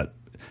he got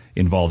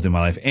involved in my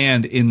life.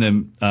 And in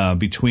the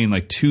between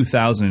like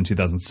 2000 and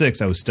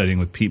 2006, I was studying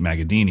with Pete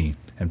Magadini.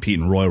 And Pete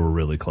and Roy were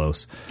really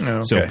close. Oh,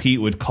 okay. So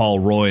Pete would call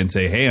Roy and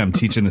say, hey, I'm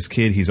teaching this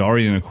kid. He's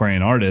already an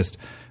Aquarian artist,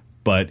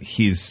 but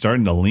he's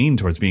starting to lean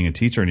towards being a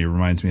teacher, and he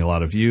reminds me a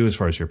lot of you as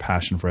far as your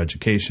passion for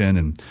education.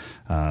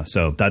 And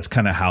so that's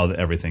kind of how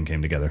everything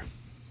came together.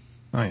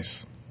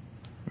 Nice.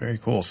 Very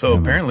cool. So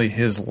apparently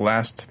his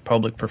last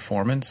public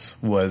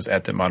performance was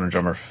at the Modern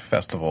Drummer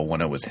Festival, when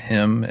it was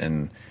him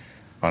and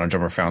Modern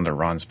Drummer founder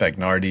Ron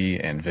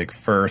Spagnardi and Vic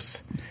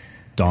Firth.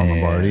 Don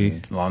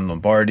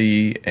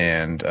Lombardi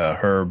and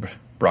Herb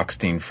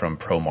Brockstein from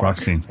ProMark.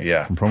 Brockstein.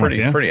 Yeah. From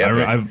ProMark, pretty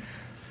epic.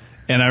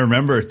 And I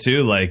remember,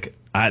 too, like,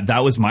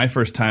 that was my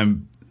first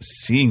time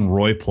seeing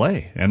Roy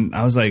play. And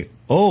I was like,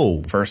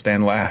 oh. First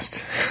and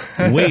last.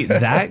 Wait,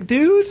 that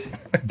dude?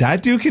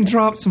 That dude can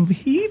drop some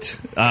heat?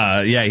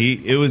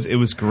 It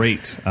was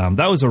great.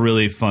 That was a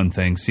really fun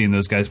thing, seeing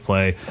those guys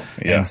play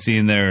and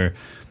seeing their,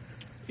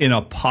 in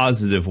a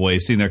positive way,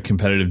 seeing their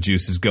competitive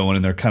juices going,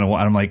 and they're kind of,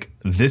 I'm like,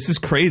 this is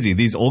crazy.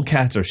 These old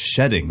cats are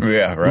shedding.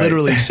 Yeah, right.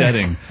 Literally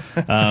shedding.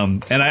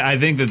 And I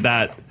think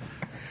that,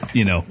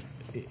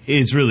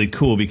 is really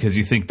cool, because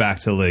you think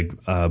back to like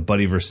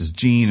Buddy versus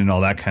Gene and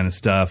all that kind of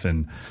stuff,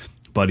 and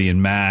Buddy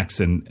and Max,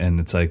 and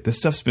it's like,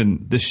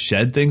 this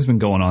shed thing's been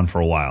going on for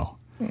a while.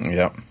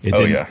 Yep.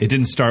 It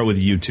didn't start with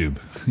YouTube,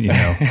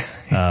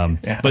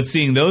 But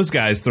seeing those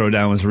guys throw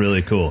down was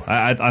really cool.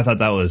 I thought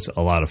that was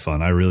a lot of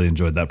fun. I really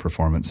enjoyed that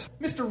performance.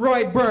 Mr.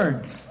 Roy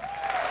Burns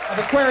of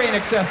Aquarian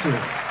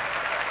Accessories.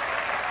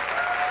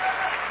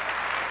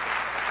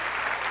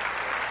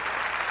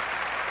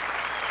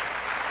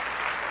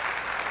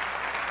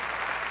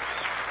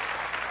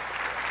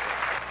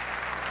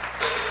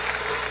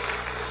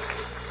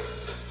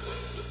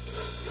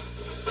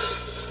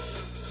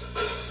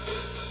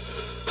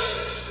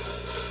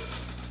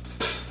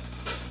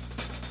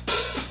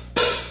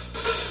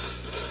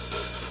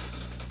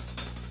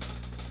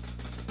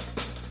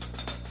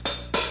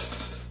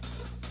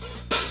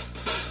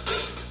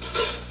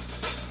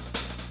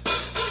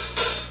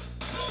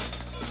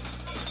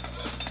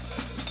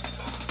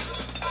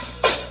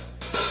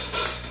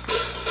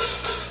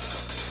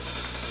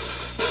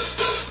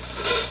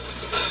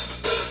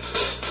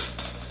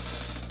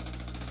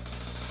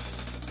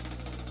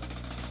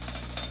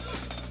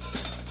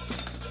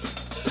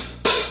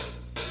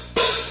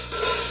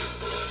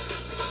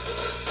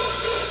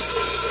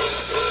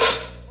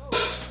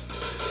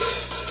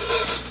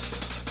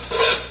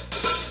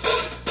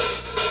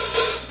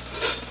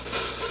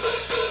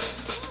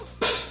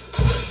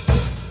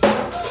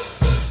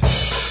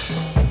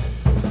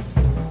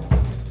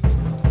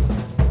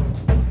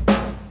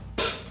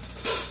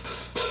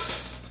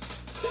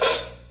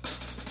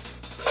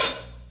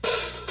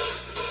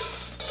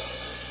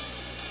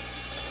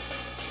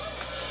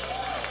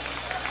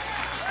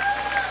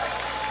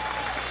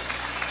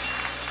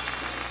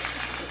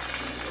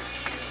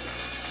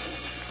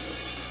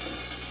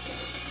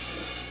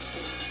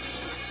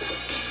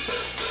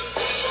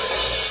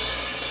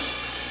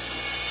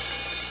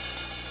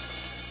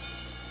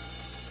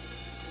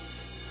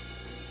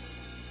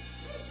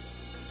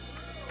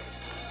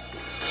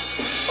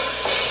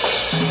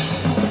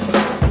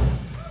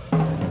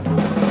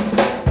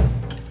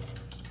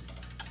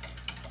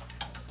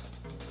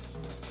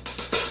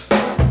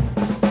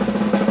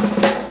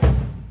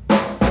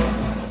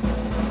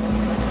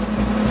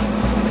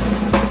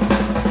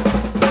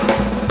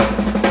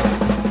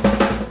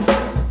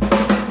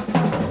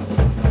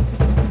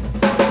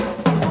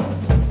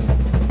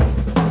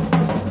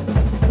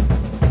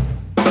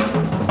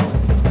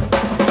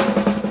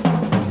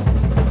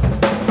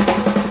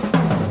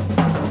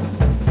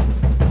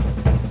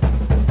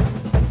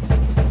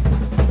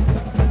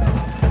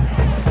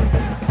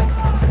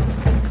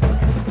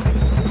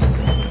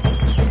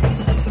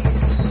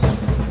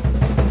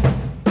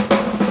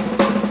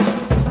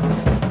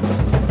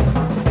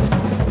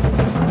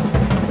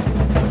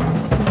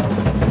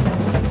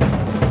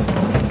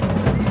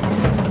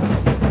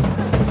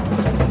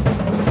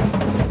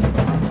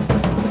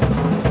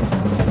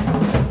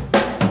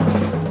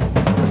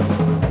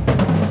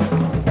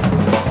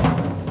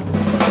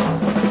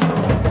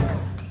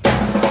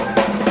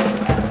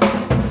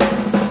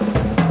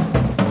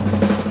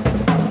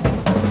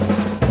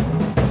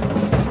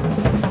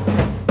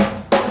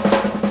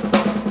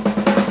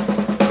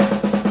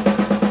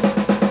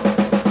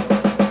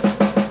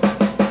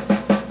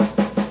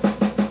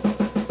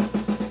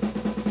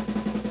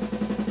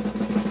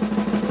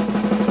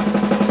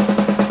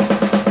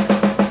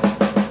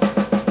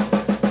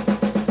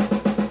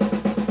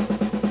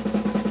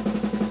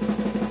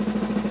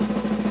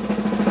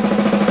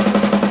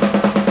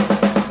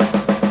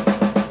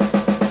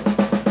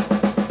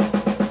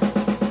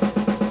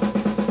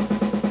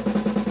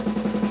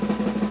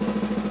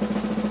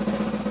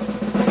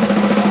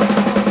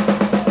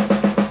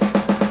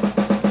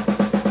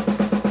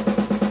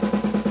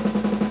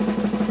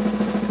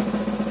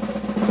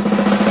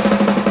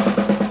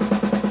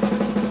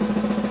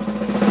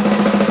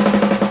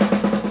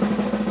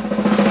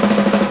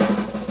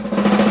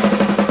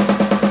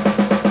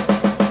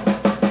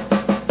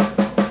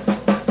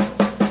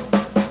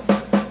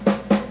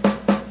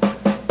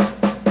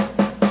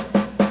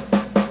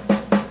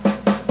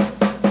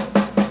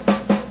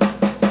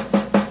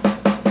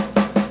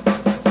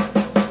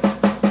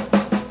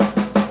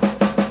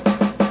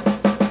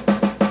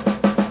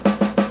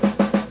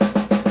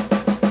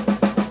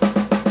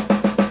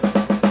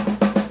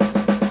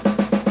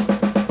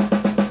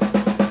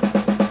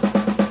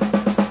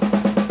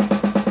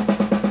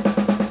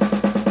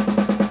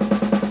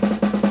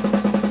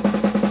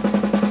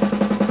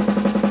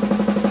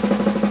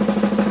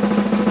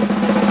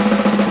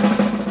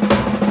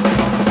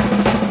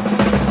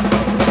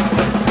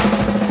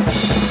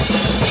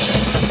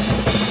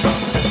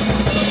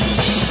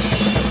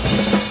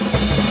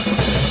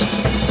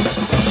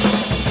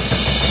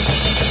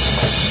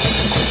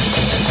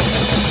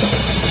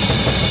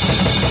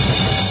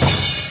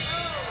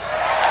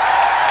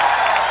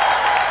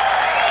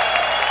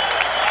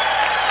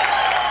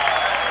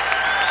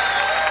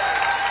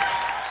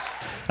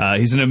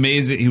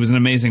 He was an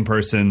amazing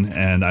person,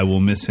 and I will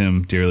miss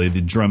him dearly.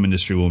 The drum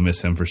industry will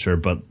miss him for sure.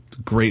 But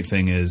the great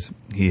thing is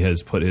he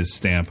has put his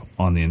stamp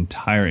on the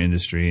entire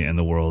industry and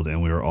the world,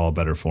 and we are all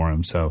better for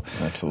him. So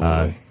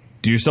absolutely.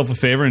 Do yourself a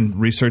favor and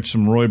research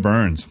some Roy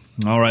Burns.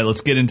 All right,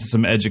 let's get into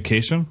some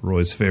education,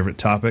 Roy's favorite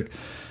topic.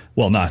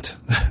 Well, not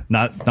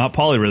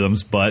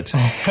polyrhythms, but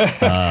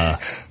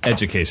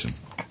education.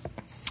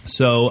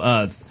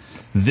 So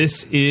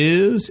this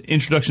is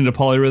Introduction to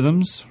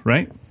Polyrhythms,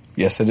 right?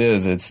 Yes, it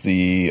is. It's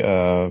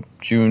the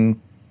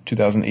June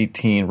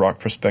 2018 Rock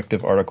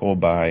Perspective article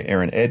by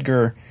Aaron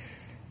Edgar,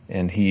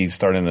 and he's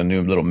starting a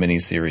new little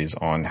mini-series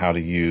on how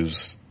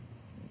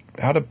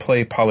to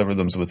play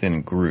polyrhythms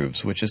within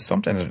grooves, which is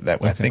something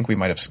that I think we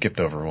might have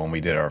skipped over when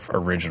we did our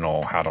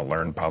original How to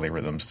Learn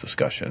Polyrhythms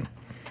discussion.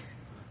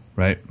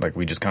 Right. Like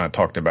we just kind of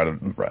talked about it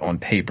on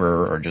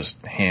paper or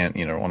just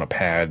on a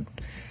pad.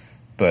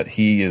 But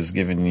he is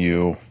giving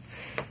you,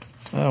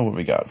 what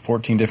we got,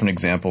 14 different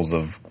examples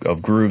of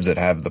grooves that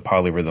have the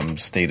polyrhythm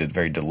stated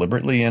very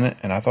deliberately in it.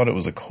 And I thought it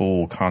was a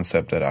cool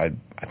concept that I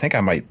think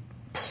I might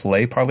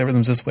play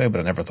polyrhythms this way, but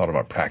I never thought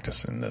about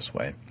practicing this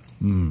way.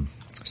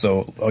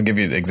 So I'll give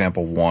you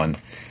example 1.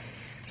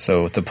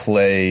 So to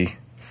play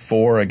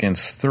 4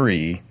 against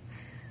 3,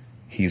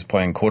 he's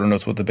playing quarter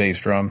notes with the bass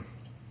drum,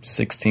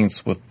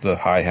 16ths with the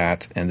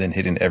hi-hat, and then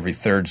hitting every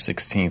third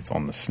 16th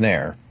on the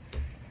snare.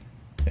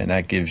 And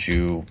that gives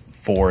you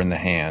 4 in the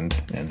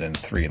hand and then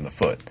 3 in the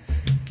foot.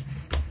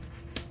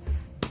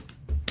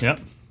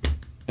 Yep.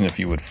 And if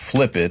you would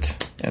flip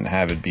it and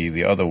have it be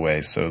the other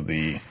way, so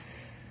the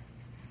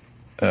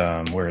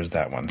where is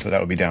that one? So that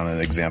would be down in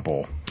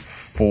example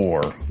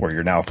 4, where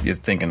you're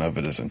thinking of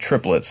it as in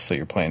triplets. So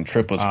you're playing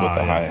triplets with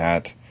the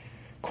hi-hat,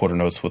 quarter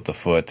notes with the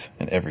foot,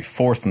 and every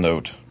 4th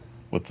note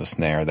with the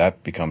snare.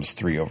 That becomes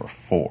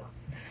 3/4.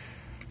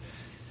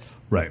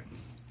 Right.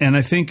 And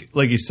I think,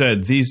 like you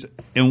said, it's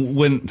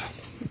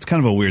kind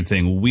of a weird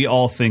thing. We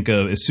all think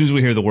of, as soon as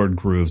we hear the word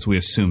grooves, we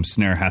assume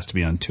snare has to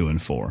be on 2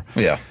 and 4.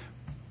 Yeah.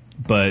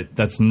 But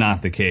that's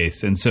not the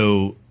case. And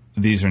so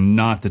these are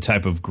not the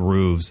type of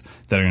grooves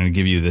that are going to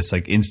give you this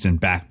like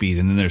instant backbeat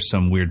and then there's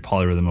some weird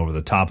polyrhythm over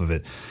the top of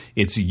it.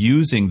 It's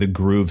using the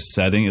groove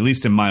setting, at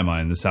least in my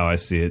mind, this is how I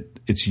see it.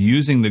 It's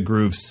using the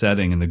groove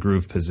setting and the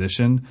groove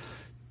position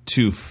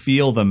to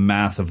feel the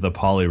math of the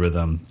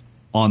polyrhythm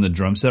on the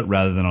drum set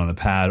rather than on the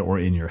pad or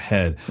in your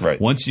head. Right.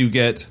 Once you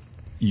get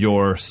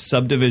your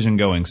subdivision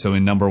going, so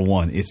in number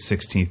 1, it's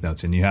 16th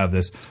notes, and you have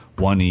this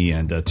 1E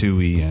and a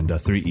 2E and a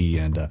 3E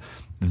and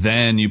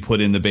then you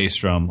put in the bass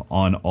drum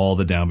on all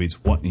the downbeats,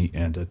 1E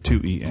and a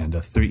 2E and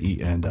a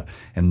 3E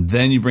and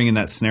then you bring in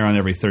that snare on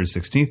every third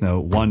 16th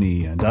note,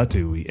 1E and a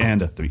 2E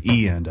and a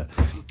 3E and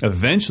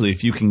eventually,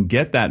 if you can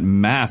get that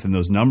math and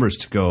those numbers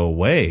to go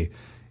away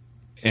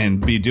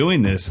and be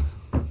doing this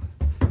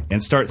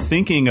and start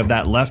thinking of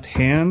that left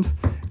hand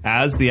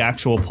as the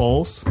actual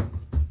pulse,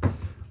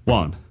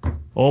 1,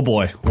 oh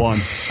boy, 1,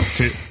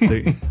 2,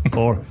 3,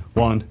 4,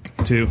 1,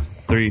 2,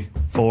 3,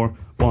 4,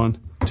 1,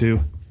 2,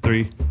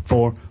 3,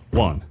 4,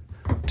 1,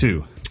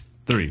 2,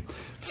 3.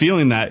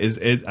 Feeling that is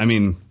it. I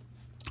mean,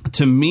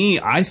 to me,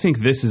 I think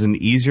this is an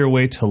easier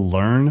way to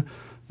learn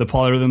the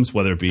polyrhythms,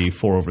 whether it be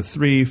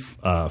 4/3,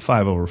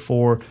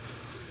 5/4,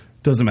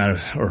 doesn't matter,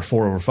 or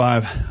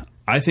 4/5.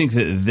 I think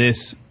that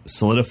this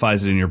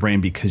solidifies it in your brain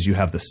because you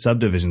have the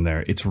subdivision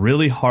there. It's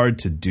really hard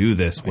to do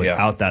this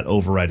without that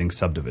overriding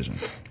subdivision.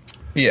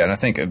 Yeah, and I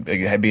think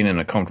being in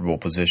a comfortable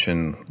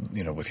position,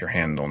 with your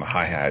hand on the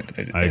hi-hat.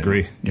 I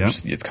agree. Yeah.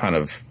 It's kind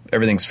of,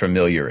 everything's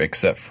familiar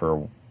except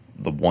for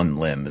the one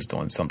limb is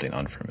doing something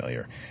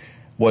unfamiliar.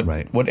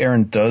 What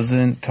Aaron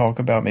doesn't talk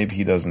about, maybe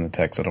he does in the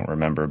text, I don't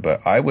remember, but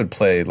I would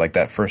play like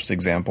that first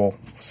example.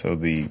 So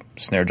the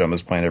snare drum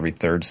is playing every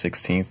third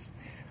 16th.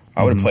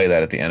 I would play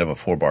that at the end of a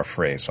 4-bar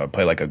phrase. So I'd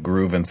play like a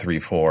groove in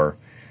 3/4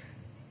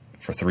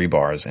 for 3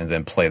 bars and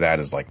then play that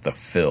as like the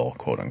fill,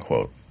 quote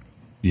unquote.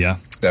 Yeah.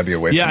 That'd be a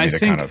way for me to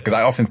kind of, because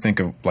I often think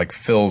of like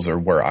fills are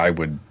where I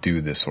would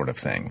do this sort of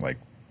thing, like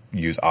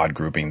use odd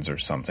groupings or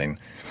something.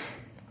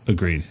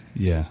 Agreed.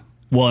 Yeah.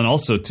 Well, and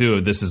also too,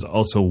 this is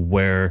also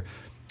where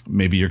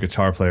maybe your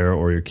guitar player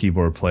or your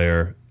keyboard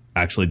player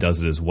actually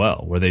does it as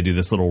well, where they do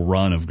this little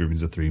run of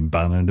groupings of 3.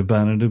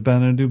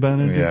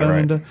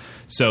 Right.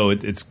 So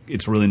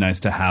it's really nice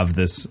to have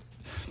this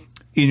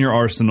in your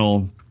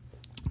arsenal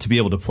to be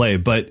able to play.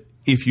 But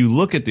if you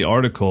look at the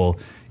article,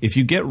 if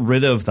you get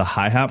rid of the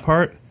hi-hat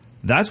part,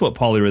 that's what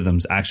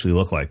polyrhythms actually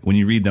look like when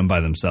you read them by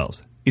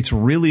themselves. It's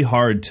really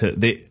hard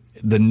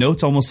the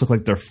notes almost look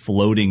like they're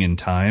floating in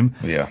time.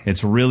 Yeah.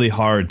 It's really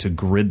hard to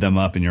grid them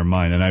up in your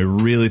mind. And I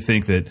really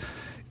think that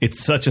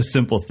it's such a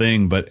simple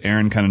thing, but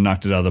Aaron kind of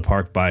knocked it out of the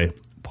park by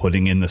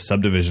putting in the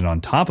subdivision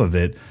on top of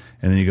it.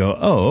 And then you go,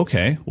 oh,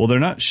 okay. Well, they're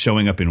not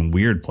showing up in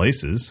weird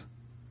places.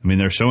 I mean,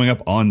 they're showing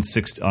up on a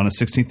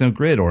 16th note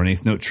grid or an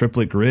 8th note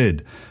triplet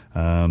grid.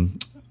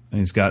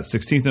 He's got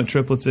 16th note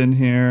triplets in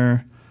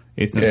here.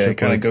 eighth note Yeah,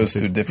 triplets. it kind of goes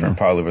through different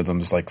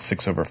polyrhythms, like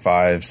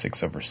 6/5,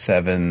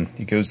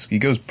 6/7. He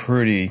goes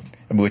pretty,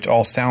 which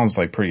all sounds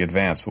like pretty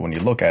advanced, but when you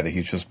look at it,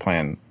 he's just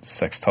playing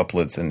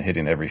sextuplets and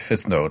hitting every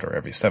fifth note or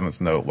every seventh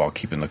note while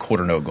keeping the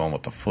quarter note going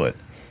with the foot.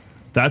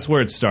 That's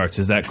where it starts,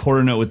 is that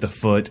quarter note with the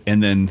foot,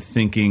 and then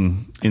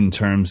thinking in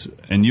terms,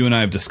 and you and I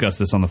have discussed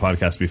this on the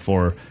podcast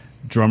before,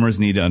 drummers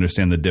need to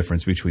understand the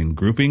difference between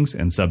groupings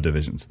and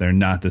subdivisions. They're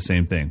not the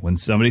same thing. When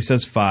somebody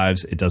says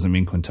fives, it doesn't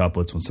mean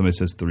quintuplets. When somebody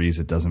says threes,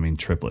 it doesn't mean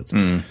triplets.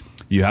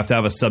 You have to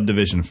have a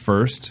subdivision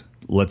first.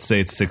 Let's say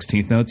it's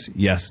 16th notes.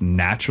 Yes,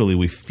 naturally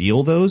we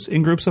feel those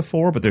in groups of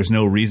four, but there's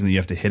no reason that you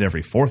have to hit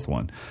every fourth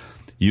one.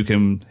 You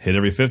can hit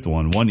every fifth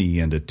one,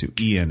 1E and a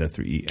 2E and a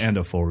 3E and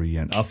a 4E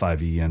and a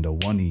 5E and a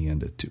 1E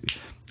and a 2E.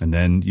 And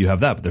then you have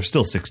that, but they're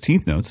still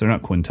 16th notes. They're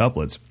not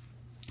quintuplets.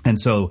 And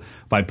so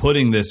by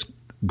putting this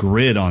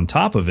grid on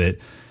top of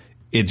it,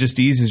 it just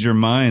eases your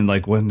mind.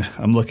 Like when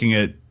I'm looking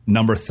at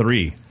number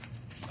 3,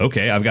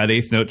 okay, I've got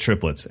eighth note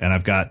triplets, and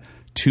I've got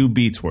 2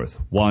 beats worth,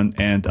 1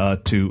 and a,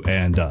 2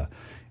 and a.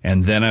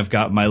 And then I've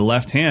got my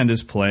left hand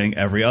is playing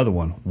every other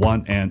one.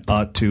 1 and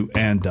a, 2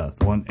 and a,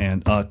 1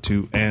 and a,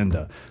 2 and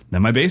a.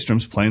 Then my bass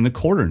drum's playing the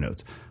quarter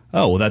notes.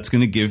 Oh, well, that's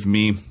going to give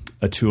me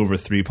a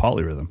 2/3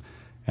 polyrhythm.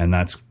 And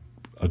that's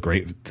a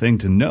great thing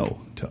to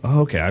know.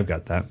 Okay, I've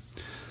got that.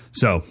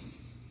 So,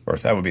 Of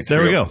course, that would be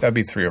there we go. That'd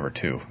be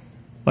 3/2.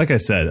 Like I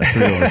said, a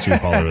 3/2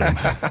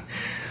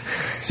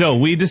 polyrhythm. So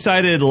we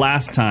decided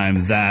last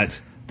time that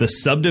the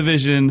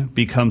subdivision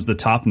becomes the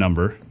top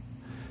number,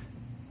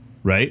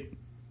 right?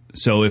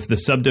 So if the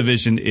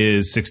subdivision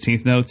is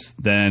 16th notes,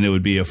 then it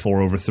would be a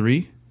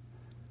 4/3.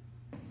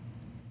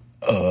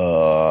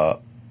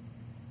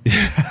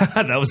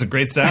 That was a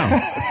great sound.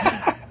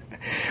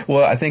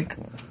 Well, I think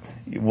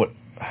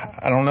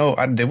I don't know.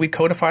 Did we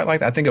codify it like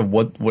that? I think of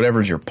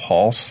whatever's your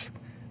pulse.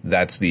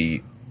 That's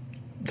the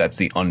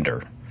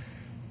under.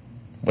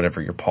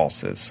 Whatever your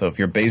pulse is. So if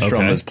your bass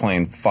drum is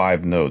playing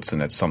 5 notes,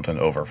 and it's something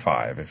over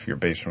 5. If your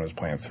bass drum is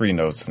playing 3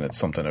 notes, and it's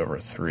something over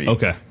 3.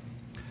 Okay.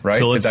 Right?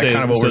 So is that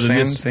kind of what we're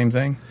saying? Same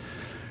thing?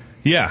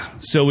 Yeah.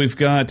 So we've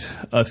got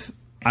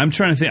I'm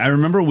trying to think. I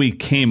remember we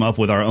came up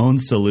with our own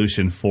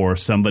solution for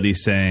somebody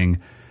saying,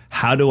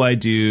 how do I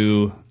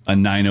do a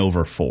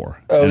 9/4?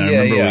 Oh,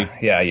 and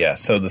yeah.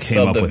 So the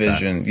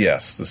subdivision,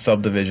 yes, the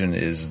subdivision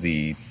is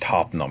the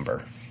top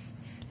number.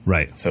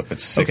 Right. So if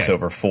it's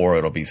 6/4,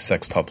 it'll be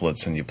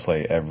sextuplets, and you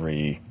play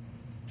every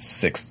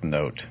 6th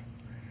note,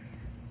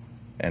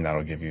 and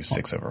that'll give you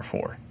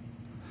 6/4.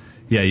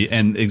 Yeah,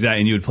 and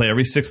exactly, and you would play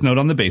every 6th note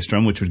on the bass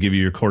drum, which would give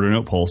you your quarter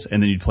note pulse,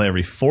 and then you'd play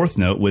every 4th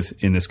note with,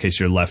 in this case,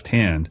 your left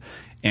hand.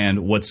 And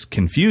what's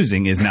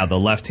confusing is now the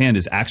left hand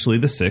is actually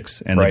the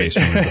 6, and the bass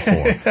drum is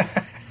the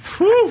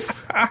 4. Whew.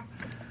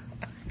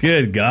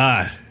 Good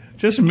God.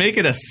 Just make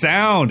it a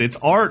sound. It's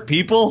art,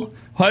 people.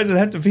 Why does it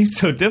have to be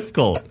so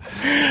difficult?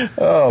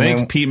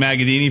 Thanks, Pete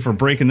Magadini, for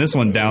breaking this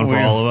one down for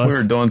all of us. We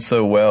were doing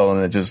so well,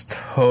 and it just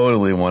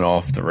totally went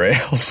off the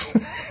rails.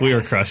 We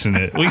were crushing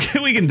it.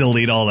 We can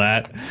delete all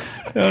that.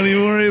 Don't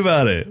even worry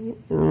about it.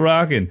 We're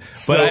rocking.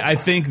 But I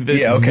think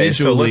that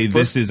visually,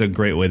 this is a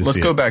great way to see it. Let's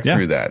go back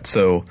through that.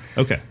 So,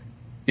 okay,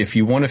 if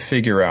you want to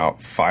figure out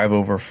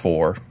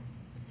 5/4,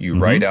 you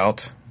write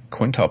out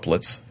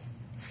quintuplets,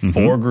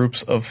 4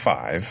 groups of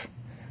 5.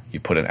 You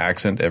put an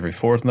accent every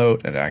 4th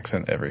note, an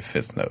accent every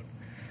 5th note.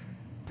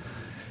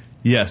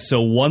 Yes,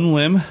 so one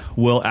limb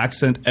will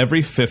accent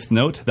every 5th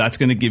note. That's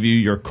going to give you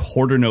your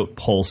quarter note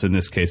pulse in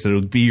this case. It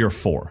would be your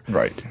 4.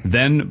 Right.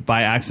 Then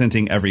by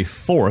accenting every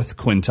 4th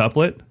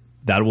quintuplet,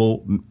 that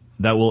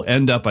will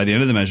end up, by the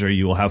end of the measure,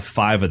 you will have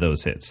 5 of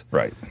those hits.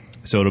 Right.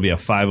 So it'll be a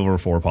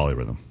 5/4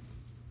 polyrhythm.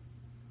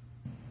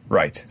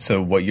 Right.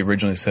 So what you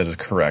originally said is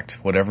correct.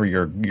 Whatever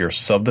your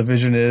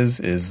subdivision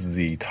is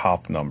the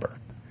top number.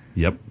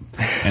 Yep.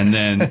 And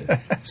then,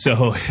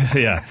 so,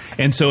 yeah.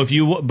 And so if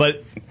you,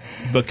 but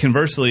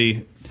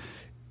conversely,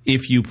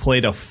 if you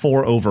played a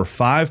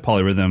 4/5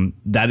 polyrhythm,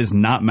 that is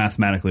not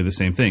mathematically the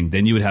same thing.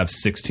 Then you would have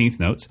 16th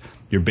notes.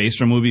 Your bass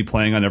drum would be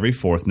playing on every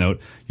 4th note.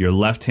 Your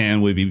left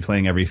hand would be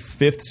playing every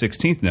 5th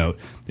 16th note.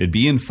 It'd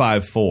be in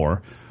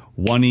 5/4.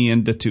 1E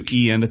and a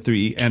 2E and a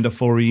 3E and a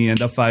 4E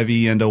and a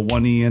 5E and a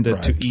 1E and a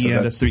 2E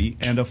and a 3E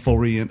and a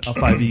 4E and a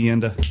 5E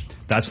and a...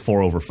 That's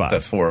 4/5.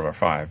 That's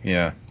 4/5,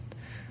 yeah.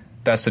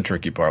 That's the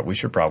tricky part. We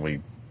should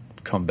probably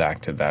come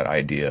back to that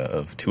idea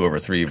of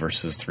 2/3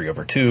 versus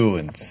 3/2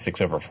 and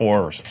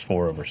 6/4 versus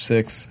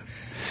 4/6.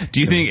 Do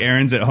you think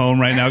Aaron's at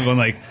home right now going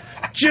like,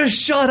 just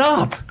shut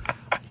up?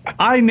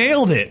 I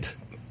nailed it.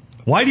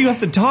 Why do you have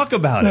to talk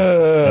about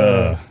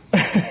it?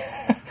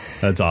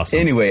 That's awesome.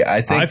 Anyway, I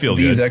think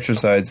these good.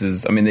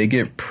 exercises, I mean, they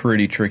get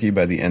pretty tricky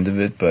by the end of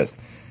it, but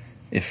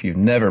if you've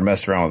never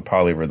messed around with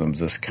polyrhythms,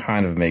 this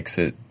kind of makes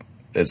it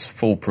as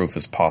foolproof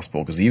as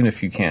possible, because even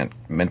if you can't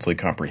mentally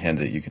comprehend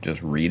it, you can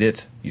just read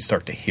it, you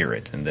start to hear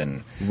it, and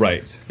then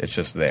it's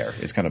just there.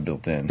 It's kind of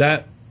built in.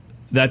 That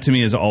to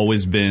me has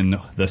always been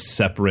the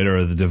separator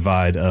or the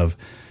divide of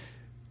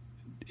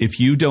if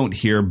you don't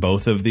hear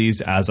both of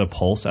these as a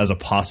pulse, as a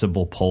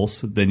possible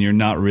pulse, then you're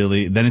not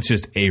really, then it's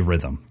just a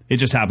rhythm. It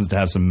just happens to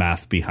have some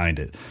math behind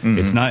it. Mm-hmm.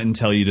 It's not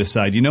until you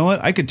decide, you know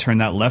what, I could turn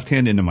that left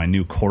hand into my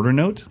new quarter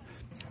note.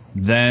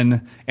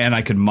 Then, and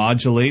I could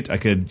modulate, I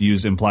could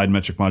use implied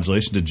metric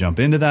modulation to jump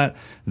into that.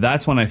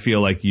 That's when I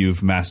feel like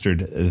you've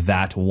mastered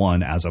that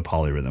one as a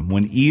polyrhythm.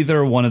 When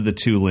either one of the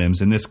two limbs,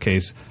 in this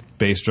case,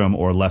 bass drum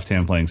or left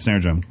hand playing snare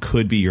drum,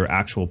 could be your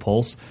actual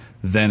pulse,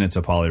 then it's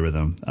a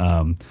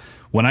polyrhythm.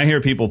 When I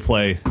hear people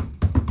play,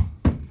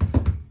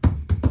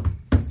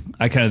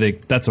 I kind of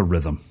think that's a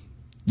rhythm.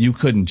 You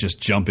couldn't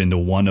just jump into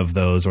one of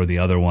those or the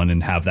other one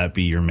and have that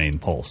be your main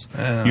pulse.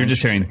 You're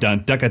just hearing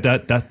dun da da da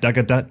da da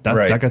da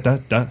da da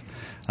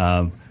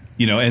da.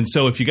 You know, and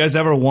so if you guys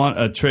ever want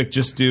a trick,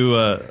 just do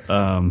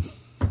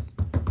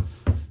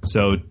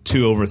so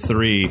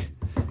 2/3,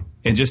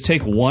 and just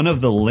take one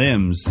of the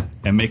limbs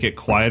and make it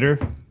quieter.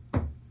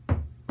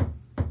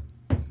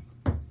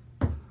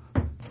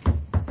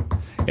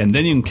 And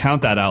then you can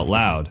count that out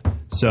loud.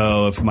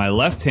 So if my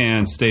left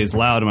hand stays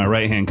loud and my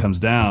right hand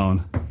comes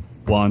down,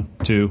 1,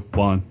 2,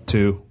 1,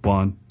 2,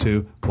 1,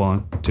 2,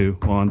 1, 2,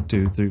 1,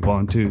 2, 3,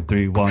 1, 2,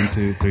 3, 1,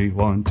 2, 3,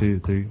 1, 2,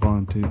 3,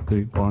 1, 2,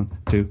 3, 1,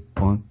 2,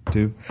 1,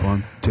 2,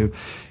 1, 2.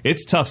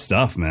 It's tough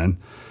stuff, man.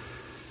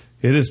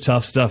 It is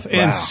tough stuff. Wow.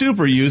 And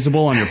super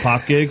usable on your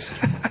pop gigs.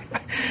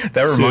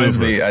 That reminds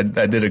me, I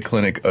did a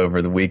clinic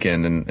over the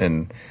weekend,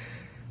 and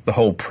the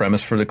whole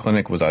premise for the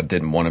clinic was I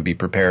didn't want to be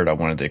prepared. I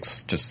wanted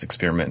to just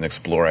experiment and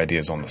explore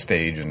ideas on the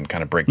stage and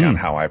kind of break down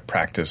how I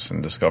practice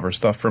and discover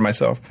stuff for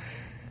myself.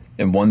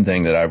 And one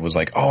thing that I was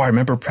like, I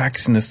remember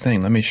practicing this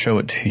thing. Let me show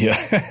it to you.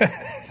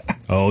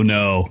 Oh,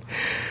 no.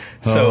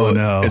 So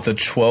it's a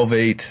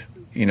 12/8,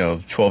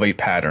 12/8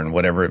 pattern,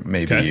 whatever it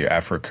may be,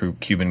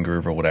 Afro-Cuban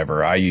groove or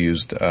whatever. I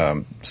used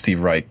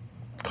Steve Reich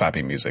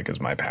clapping music as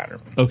my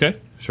pattern. Okay,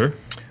 sure.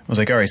 I was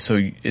like, all right, so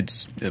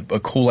it's a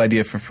cool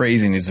idea for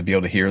phrasing is to be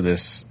able to hear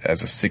this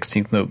as a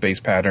 16th note bass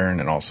pattern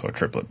and also a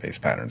triplet bass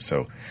pattern.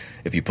 So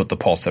if you put the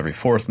pulse every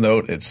fourth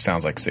note, it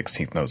sounds like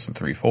 16th notes in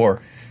 3/4.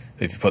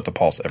 If you put the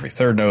pulse every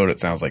third note,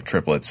 it sounds like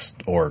triplets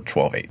or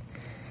 12/8.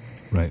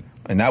 Right.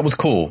 And that was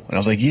cool. And I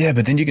was like, yeah,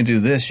 but then you can do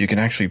this. You can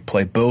actually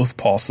play both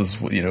pulses.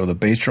 The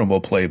bass drum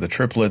will play the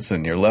triplets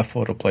and your left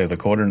foot will play the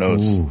quarter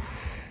notes,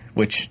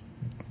 which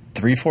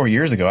 3-4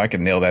 years ago, I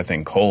could nail that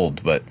thing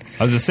cold. But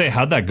I was going to say,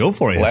 how'd that go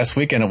for you? Last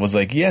weekend, it was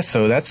like,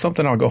 so that's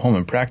something I'll go home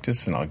and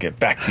practice, and I'll get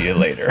back to you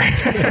later.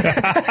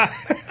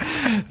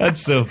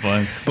 That's so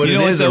fun. But it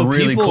is a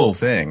really cool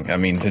thing. I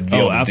mean, to be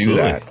able to do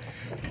that.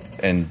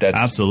 And that's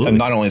absolutely. And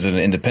not only is it an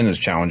independence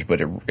challenge, but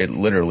it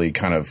literally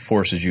kind of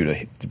forces you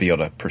to be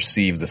able to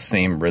perceive the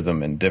same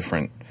rhythm in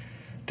different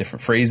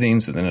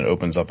phrasings, and then it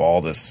opens up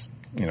all this,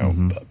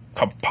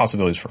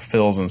 possibilities for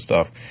fills and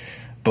stuff.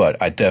 But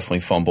I definitely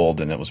fumbled,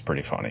 and it was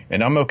pretty funny,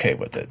 and I'm okay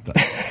with it.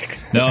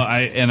 No,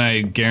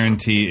 I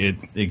guarantee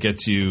it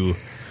gets you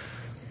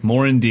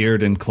more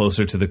endeared and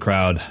closer to the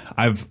crowd.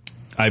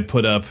 I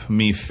put up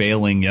me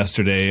failing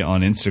yesterday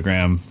on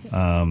Instagram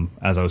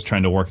as I was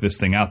trying to work this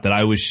thing out that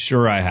I was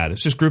sure I had.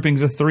 It's just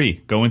groupings of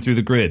 3 going through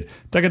the grid.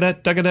 And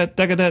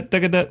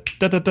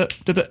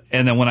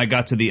then when I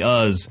got to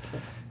the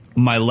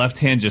my left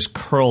hand just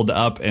curled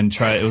up and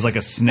it was like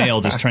a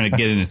snail just trying to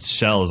get in its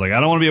shell. It was like, I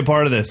don't want to be a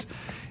part of this.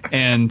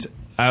 And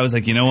I was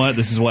like, you know what?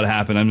 This is what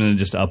happened. I'm going to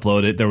just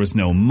upload it. There was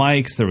no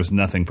mics. There was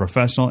nothing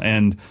professional.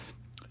 And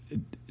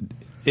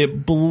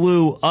it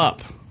blew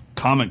up.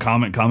 Comment.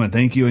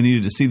 Thank you. I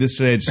needed to see this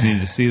today. I just needed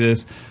to see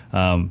this.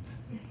 And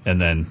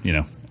then,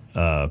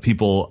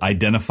 people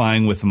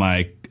identifying with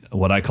my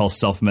what I call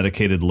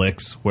self-medicated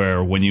licks,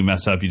 where when you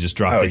mess up, you just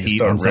drop the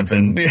heat on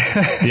something.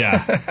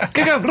 Yeah.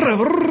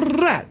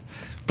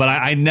 But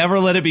I never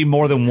let it be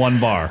more than one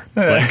bar.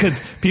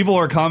 Because people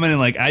are commenting,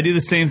 I do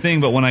the same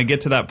thing, but when I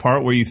get to that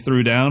part where you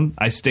threw down,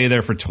 I stay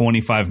there for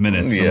 25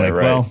 minutes. Yeah,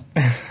 right. Well,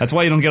 that's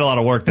why you don't get a lot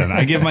of work done.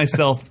 I give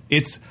myself,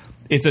 it's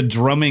a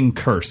drumming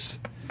curse.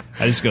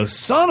 I just go,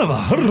 son of a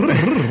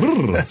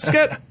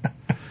sket,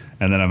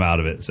 and then I'm out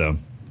of it. So,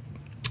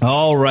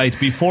 all right.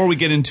 Before we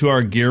get into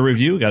our gear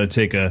review, got to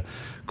take a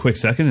quick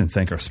second and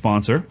thank our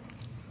sponsor.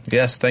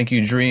 Yes, thank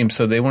you, Dream.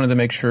 So they wanted to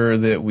make sure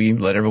that we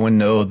let everyone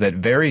know that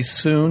very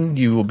soon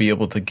you will be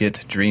able to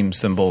get Dream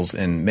cymbals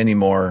in many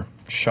more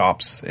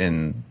shops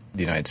in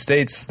the United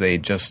States. They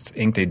just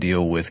inked a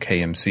deal with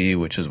KMC,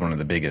 which is one of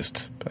the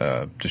biggest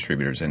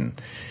distributors in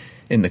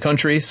the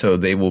country. So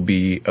they will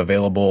be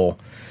available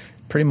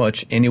pretty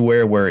much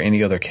anywhere where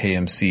any other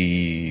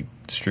KMC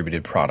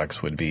distributed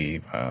products would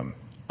be.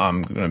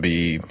 I'm going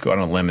to go out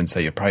on a limb and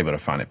say you're probably going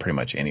to find it pretty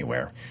much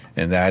anywhere.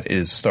 And that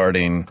is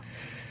starting,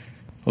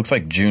 looks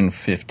like June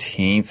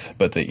 15th,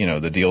 but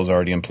the deal's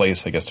already in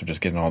place. I guess they're just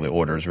getting all the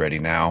orders ready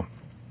now.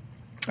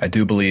 I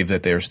do believe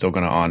that they're still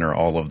going to honor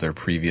all of their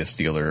previous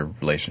dealer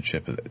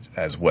relationship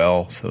as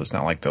well. So it's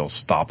not like they'll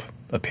stop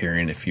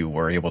appearing if you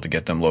were able to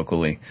get them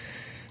locally.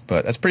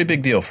 But that's a pretty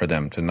big deal for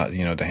them to not,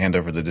 to hand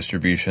over the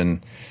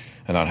distribution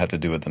and not have to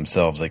do it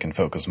themselves. They can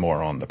focus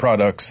more on the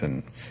products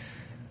and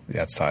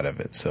that side of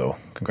it. So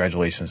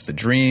congratulations to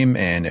Dream.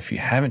 And if you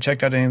haven't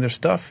checked out any of their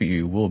stuff,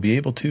 you will be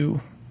able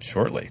to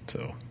shortly.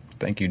 So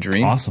thank you,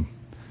 Dream. Awesome.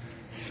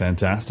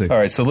 Fantastic. All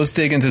right, so let's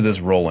dig into this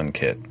Roland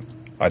kit.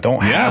 I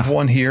don't have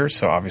one here,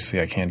 so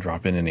obviously I can't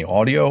drop in any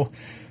audio,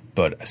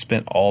 but I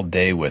spent all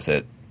day with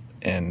it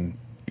and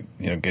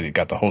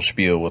got the whole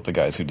spiel with the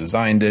guys who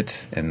designed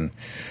it and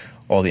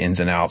all the ins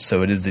and outs.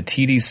 So it is the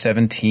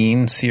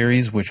TD-17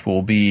 series, which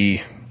will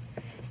be,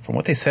 from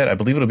what they said, I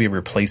believe it'll be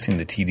replacing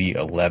the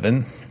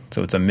TD-11.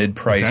 So it's a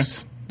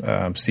mid-priced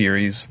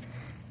series.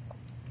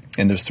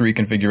 And there's 3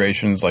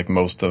 configurations, like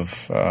most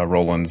of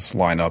Roland's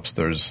lineups.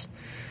 There's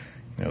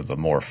the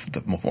more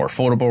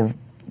affordable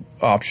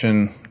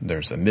option,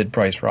 there's a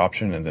mid-price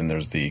option, and then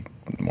there's the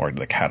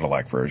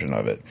Cadillac version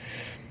of it.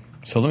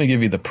 So let me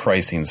give you the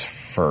pricings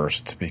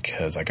first,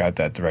 because I got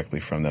that directly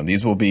from them.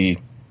 These will be,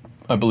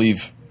 I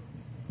believe,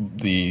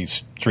 the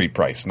street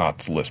price, not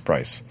the list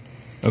price.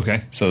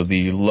 Okay. So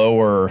the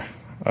lower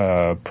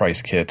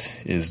price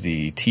kit is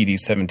the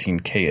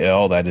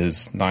TD-17KL. That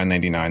is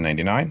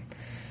 $999.99.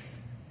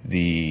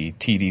 The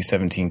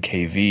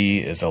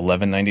TD-17KV is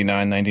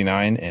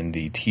 $1199.99, and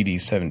the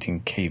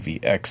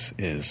TD-17KVX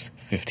is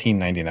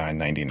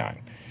 $1599.99.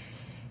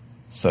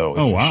 So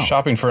if you're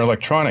shopping for an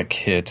electronic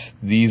kit,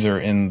 these are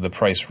in the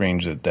price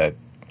range that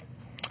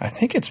I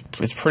think it's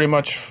pretty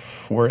much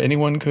where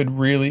anyone could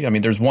really. I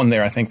mean, there's one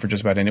there I think for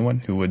just about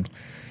anyone who would.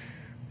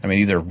 I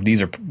mean,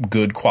 these are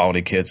good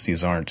quality kits.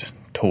 These aren't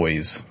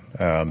toys.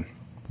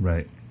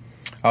 Right.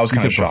 I was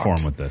kind of shocked.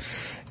 Perform with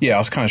this. Yeah, I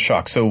was kind of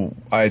shocked. So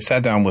I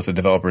sat down with the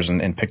developers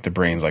and picked the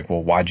brains. Like,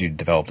 well, why'd you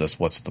develop this?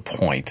 What's the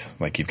point?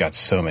 Like, you've got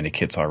so many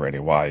kits already.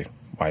 Why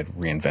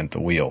reinvent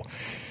the wheel?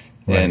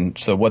 Right. And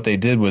so what they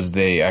did was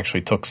they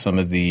actually took some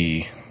of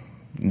the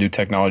new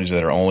technologies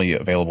that are only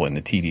available in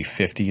the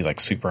TD-50, like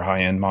super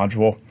high-end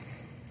module,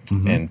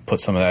 and put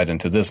some of that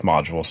into this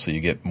module, so you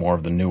get more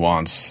of the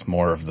nuance,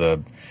 more of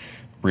the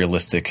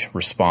realistic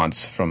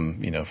response from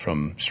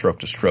stroke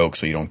to stroke,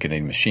 so you don't get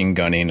any machine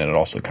gunning, and it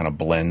also kind of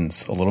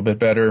blends a little bit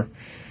better.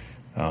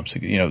 So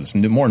there's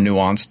more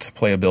nuanced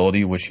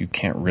playability, which you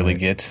can't really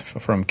get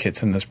from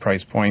kits in this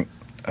price point.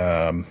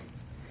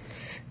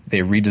 They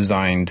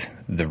redesigned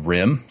the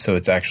rim, so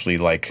it's actually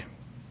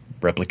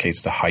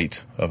replicates the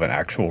height of an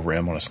actual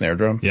rim on a snare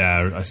drum.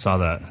 Yeah, I saw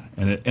that,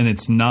 and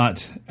it's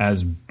not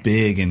as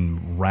big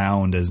and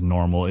round as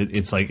normal.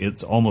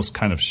 It's almost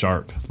kind of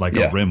sharp, like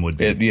a rim would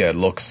be. It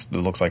looks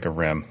like a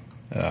rim.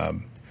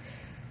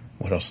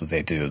 What else did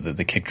they do?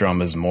 The kick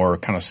drum is more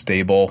kind of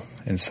stable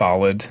and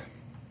solid.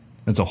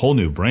 It's a whole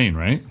new brain,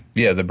 right?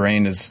 Yeah, the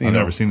brain is. I've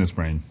never seen this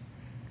brain.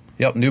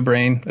 Yep, new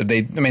brain.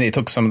 They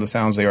took some of the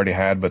sounds they already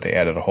had, but they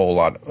added a whole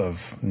lot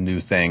of new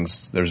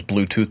things. There's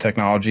Bluetooth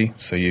technology,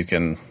 so you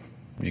can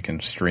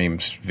stream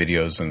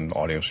videos and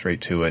audio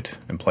straight to it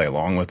and play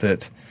along with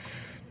it,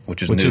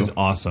 which is new. Which is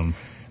awesome.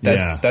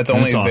 That's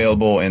only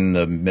available in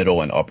the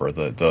middle and upper.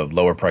 The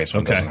lower price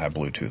one doesn't have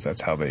Bluetooth.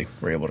 That's how they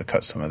were able to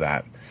cut some of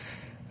that.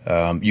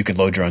 You could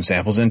load your own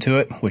samples into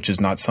it, which is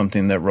not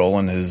something that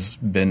Roland has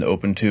been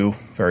open to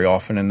very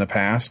often in the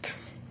past,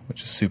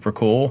 which is super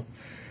cool.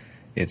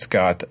 It's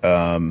got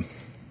a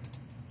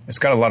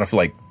lot of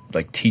like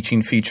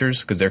teaching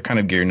features, because they're kind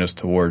of gearing us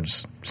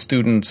towards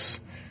students,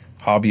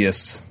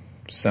 hobbyists,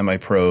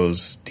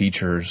 semi-pros,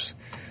 teachers,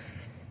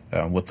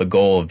 with the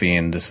goal of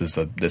being this is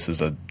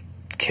a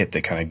kit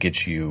that kind of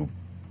gets you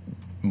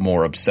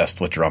more obsessed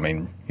with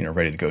drumming,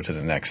 ready to go to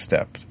the next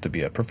step to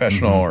be a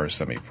professional or a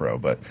semi-pro.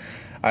 But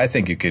I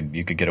think you could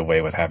get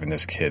away with having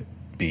this kit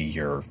be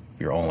your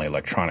only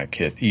electronic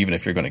kit, even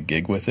if you're going to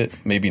gig with it.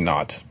 Maybe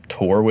not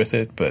tour with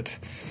it, but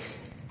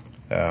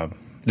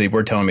they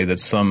were telling me that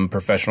some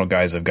professional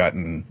guys have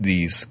gotten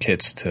these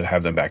kits to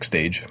have them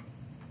backstage.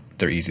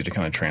 They're easy to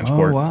kind of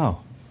transport. Oh,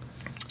 wow.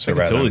 So I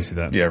can totally see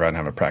that. Yeah, rather than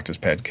have a practice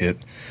pad kit.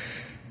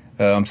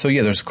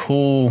 There's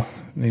cool,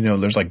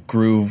 there's like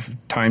groove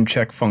time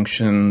check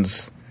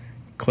functions,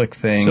 click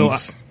things.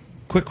 So,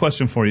 quick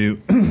question for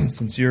you,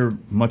 since you're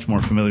much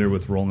more familiar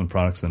with Roland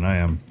products than I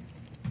am.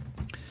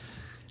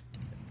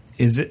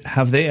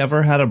 Have they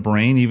ever had a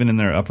brain, even in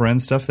their upper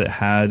end stuff, that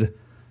had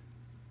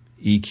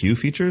EQ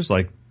features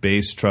like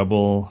bass,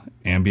 treble,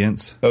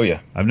 ambience? Oh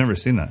yeah, I've never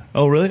seen that.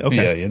 Oh really?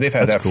 Okay. Yeah, they've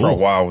had That's that cool. for a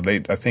while.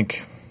 I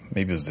think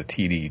maybe it was the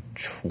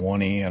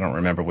TD-20. I don't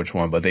remember which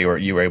one, but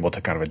you were able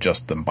to kind of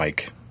adjust the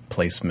mic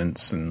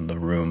placements and the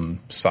room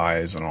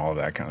size and all of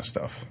that kind of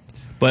stuff.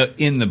 But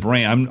in the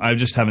brain, I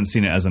just haven't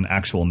seen it as an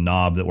actual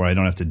knob where I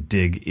don't have to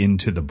dig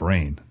into the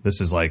brain. This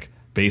is like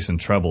bass and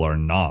treble are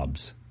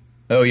knobs.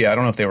 Oh yeah, I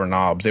don't know if they were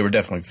knobs. They were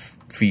definitely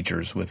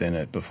features within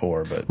it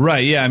before, but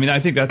right. Yeah, I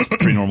think that's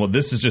pretty normal.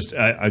 This is just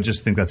I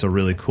just think that's a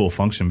really cool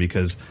function,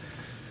 because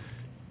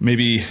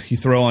maybe you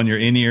throw on your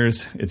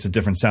in-ears, it's a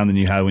different sound than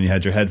you had when you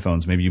had your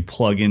headphones. Maybe you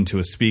plug into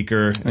a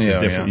speaker, it's a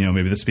different.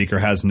 Maybe the speaker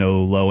has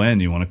no low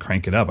end, you want to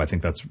crank it up. I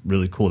think that's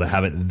really cool to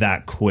have it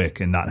that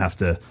quick and not have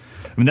to.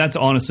 That's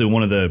honestly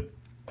one of the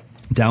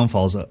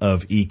downfalls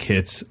of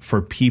e-kits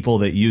for people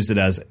that use it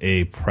as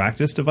a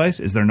practice device,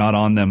 is they're not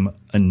on them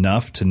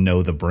enough to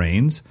know the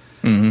brains.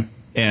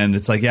 And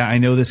it's like, yeah, I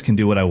know this can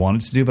do what I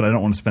want it to do, but I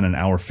don't want to spend an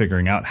hour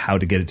figuring out how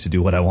to get it to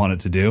do what I want it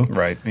to do.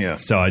 Right, yeah.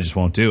 So I just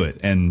won't do it.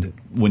 And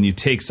when you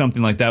take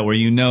something like that where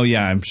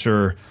yeah, I'm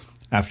sure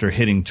after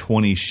hitting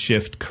 20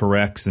 shift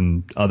corrects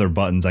and other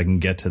buttons, I can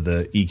get to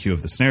the EQ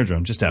of the snare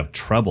drum. Just to have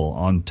treble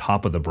on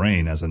top of the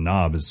brain as a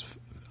knob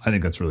I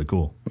think that's really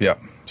cool. Yeah.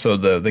 So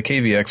the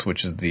KVX,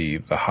 which is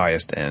the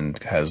highest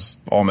end, has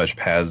all mesh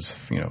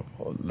pads,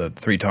 the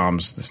 3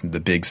 toms, the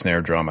big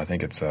snare drum. I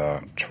think it's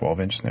a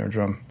 12-inch snare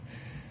drum.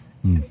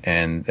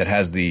 And it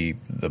has the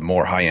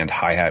more high-end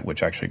hi-hat,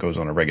 which actually goes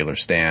on a regular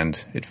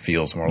stand. It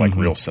feels more like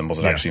real cymbals.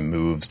 It actually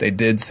moves. They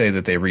did say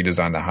that they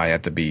redesigned the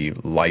hi-hat to be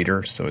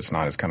lighter, so it's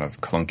not as kind of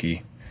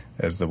clunky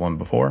as the one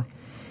before.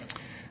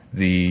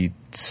 The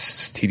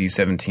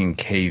TD-17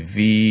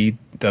 KV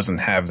doesn't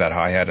have that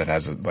hi-hat. It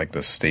has like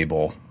the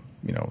stable,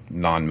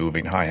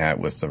 non-moving hi-hat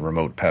with the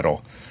remote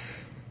pedal.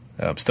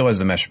 Still has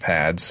the mesh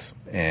pads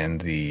and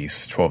the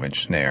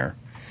 12-inch snare.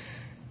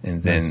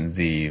 And then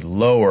the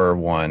lower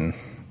one,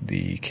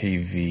 the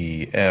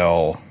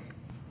KVL,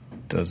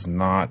 does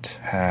not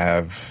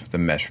have the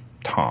mesh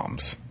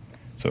toms.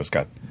 So it's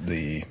got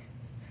the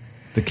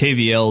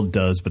KVL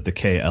does, but the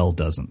KL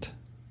doesn't.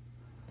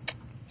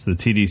 So the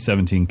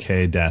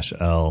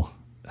TD-17K-L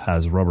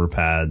has rubber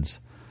pads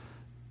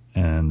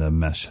and a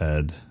mesh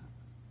head.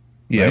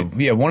 Yeah, right?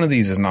 yeah. One of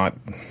these is not.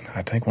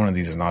 I think one of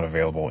these is not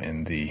available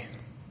in the.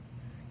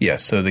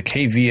 Yes, so the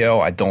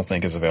KVL I don't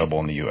think is available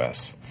in the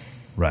U.S.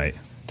 Right.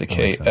 The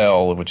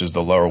KL, which is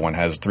the lower one,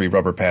 has 3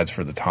 rubber pads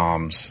for the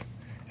toms.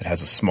 It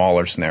has a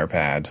smaller snare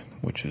pad,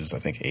 which is I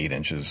think 8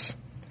 inches.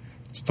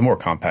 It's a more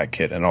compact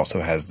kit, and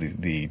also has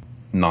the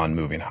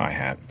non-moving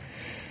hi-hat.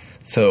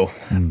 So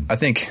I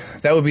think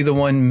that would be the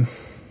one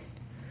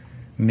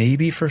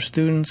maybe for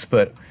students,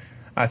 but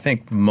I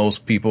think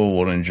most people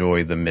will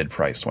enjoy the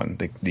mid-priced one,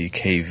 the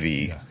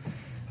KV. Yeah.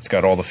 It's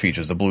got all the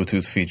features, the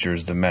Bluetooth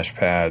features, the mesh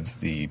pads,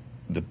 the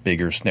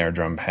bigger snare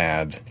drum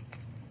pad.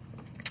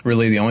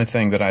 Really, the only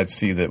thing that I'd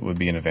see that would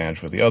be an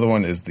advantage with the other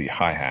one is the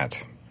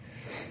hi-hat.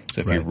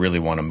 So if you really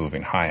want a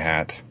moving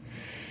hi-hat,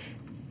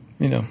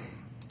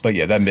 But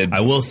yeah, that mid...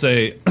 I will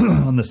say,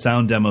 on the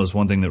sound demos,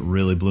 one thing that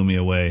really blew me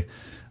away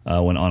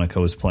when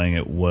Annika was playing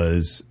it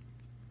was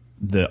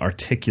the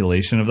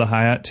articulation of the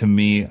hi-hat. To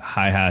me,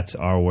 hi-hats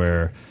are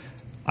where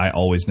I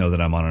always know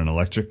that I'm on an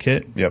electric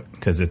kit. Yep.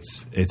 Because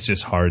it's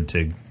just hard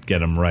to get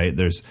them right.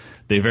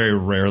 They very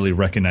rarely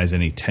recognize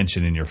any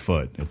tension in your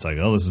foot. It's like,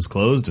 oh, this is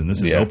closed and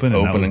this is open,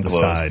 and that was the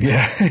closed. side.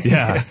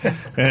 Yeah.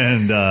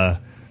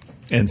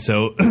 And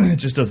so it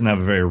just doesn't have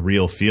a very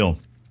real feel.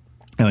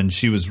 And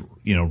she was,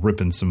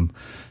 ripping some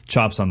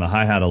chops on the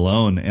hi-hat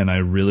alone, and I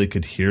really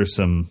could hear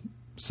some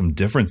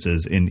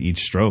differences in each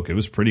stroke. It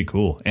was pretty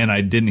cool. And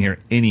I didn't hear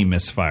any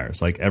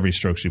misfires. Like, every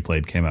stroke she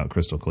played came out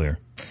crystal clear.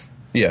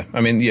 Yeah,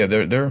 I mean,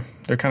 they're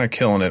kind of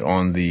killing it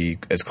on the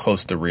as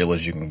close to real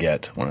as you can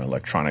get on an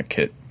electronic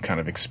kit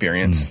kind of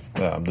experience.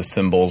 The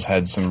cymbals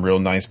had some real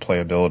nice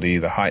playability.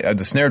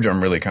 The snare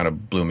drum really kind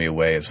of blew me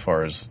away as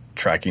far as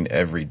tracking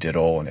every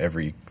diddle and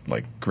every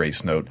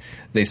grace note.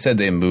 They said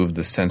they moved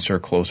the sensor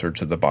closer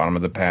to the bottom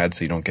of the pad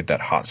so you don't get that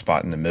hot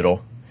spot in the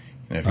middle.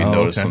 And if you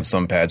notice on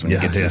some pads, when you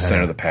get to the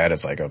center of the pad,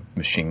 it's like a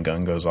machine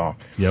gun goes off.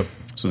 Yep.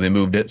 So they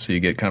moved it so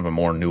you get kind of a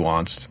more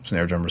nuanced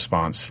snare drum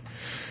response.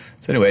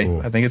 So anyway, cool.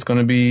 I think it's going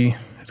to be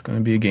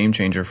a game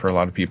changer for a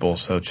lot of people.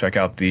 So check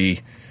out the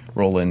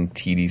Roland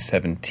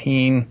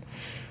TD-17.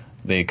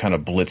 They kind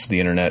of blitzed the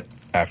internet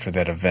after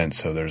that event.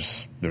 So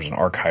there's an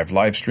archived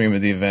live stream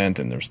of the event,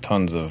 and there's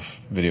tons of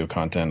video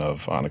content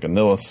of Annika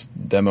Nilles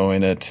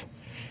demoing it.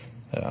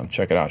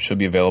 Check it out. It should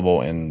be available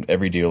in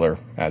every dealer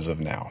as of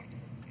now.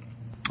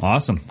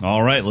 Awesome.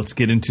 All right, let's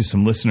get into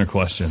some listener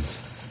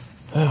questions.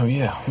 Oh,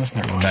 yeah,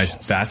 listener questions.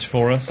 Nice batch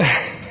for us.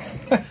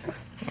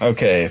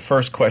 Okay,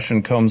 first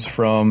question comes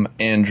from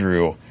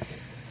Andrew.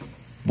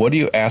 What do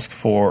you ask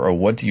for, or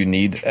what do you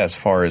need as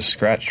far as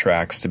scratch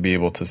tracks to be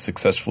able to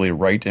successfully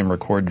write and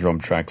record drum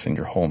tracks in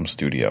your home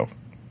studio?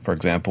 For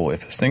example,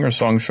 if a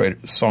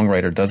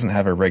singer-songwriter doesn't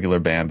have a regular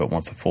band but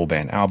wants a full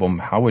band album,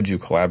 how would you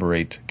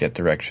collaborate, get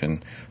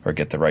direction, or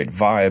get the right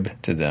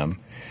vibe to them?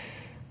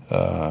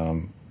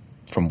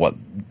 From what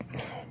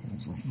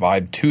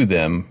vibe to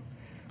them,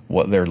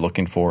 what they're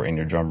looking for in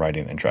your drum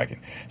writing and tracking.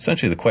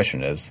 Essentially, the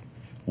question is,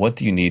 what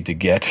do you need to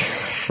get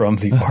from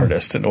the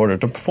artist in order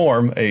to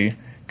perform a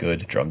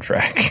good drum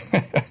track?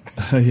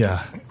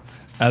 Yeah.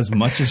 As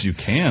much as you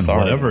can,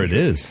 whatever it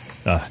is.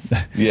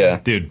 Yeah.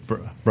 Dude,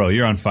 bro,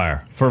 you're on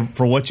fire.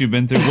 For what you've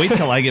been through, wait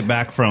till I get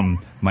back from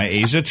my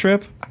Asia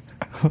trip.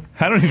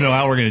 I don't even know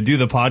how we're going to do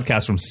the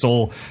podcast from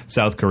Seoul,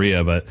 South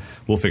Korea, but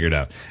we'll figure it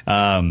out.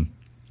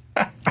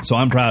 So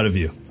I'm proud of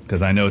you,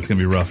 because I know it's going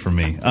to be rough for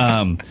me.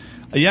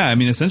 Yeah, I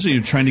mean, essentially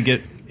you're trying to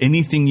get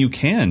anything you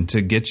can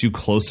to get you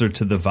closer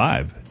to the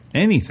vibe.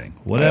 Anything,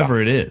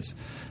 whatever it is.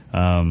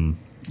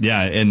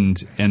 Yeah,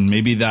 and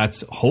maybe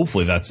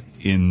hopefully that's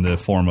in the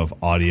form of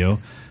audio.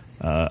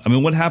 I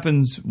mean, what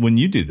happens when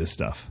you do this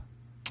stuff?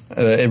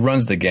 It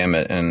runs the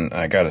gamut, and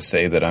I got to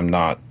say that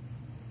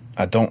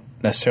I don't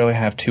necessarily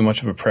have too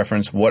much of a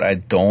preference. What I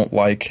don't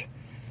like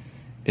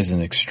is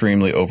an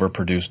extremely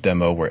overproduced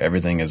demo where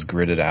everything is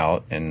gridded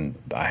out, and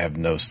I have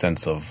no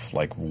sense of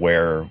like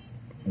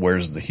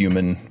where's the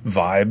human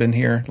vibe in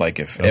here. Like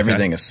if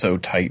everything is so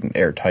tight and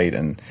airtight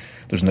and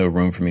there's no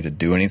room for me to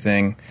do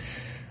anything,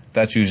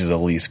 that's usually the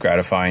least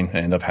gratifying. I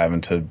end up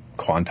having to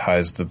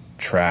quantize the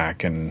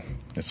track, and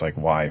it's like,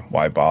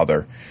 why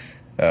bother?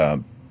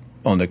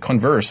 On the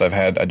converse,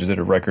 I just did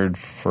a record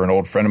for an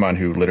old friend of mine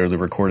who literally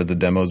recorded the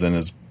demos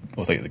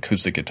with like the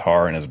acoustic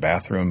guitar in his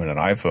bathroom and an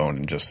iPhone,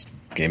 and just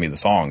gave me the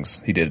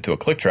songs. He did it to a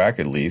click track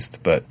at least,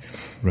 but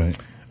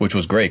which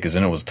was great because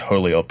then it was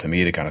totally up to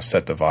me to kind of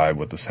set the vibe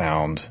with the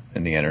sound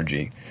and the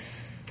energy.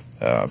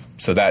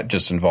 So that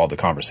just involved the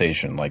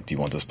conversation. Like, do you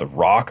want this to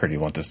rock, or do you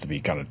want this to be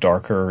kind of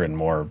darker and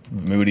more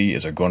moody?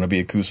 Is there going to be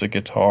acoustic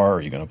guitar?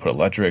 Are you going to put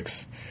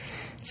electrics?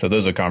 So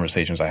those are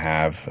conversations I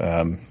have.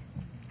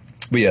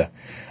 But yeah,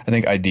 I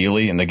think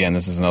ideally, and again,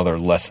 this is another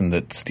lesson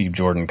that Steve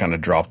Jordan kind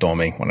of dropped on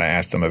me when I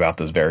asked him about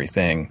this very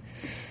thing.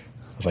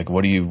 I was like,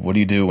 what do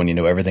you do when you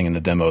know everything in the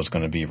demo is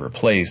going to be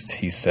replaced?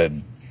 He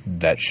said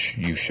that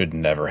you should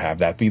never have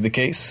that be the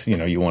case. You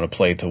know, you want to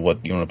play to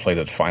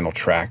the final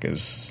track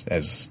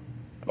as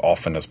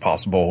often as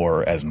possible,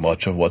 or as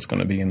much of what's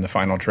going to be in the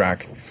final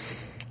track.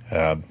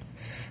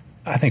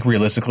 I think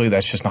realistically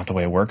that's just not the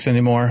way it works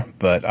anymore,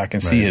 but I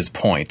can see his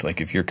point.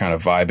 Like if you're kind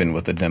of vibing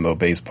with the demo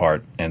bass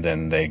part and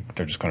then they're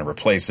just going to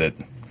replace it,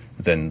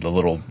 then the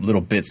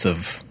little bits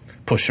of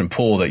push and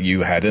pull that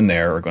you had in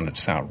there are going to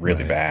sound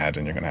really bad,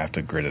 and you're going to have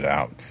to grit it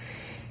out.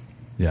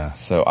 Yeah.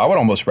 So I would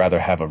almost rather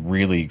have a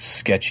really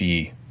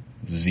sketchy,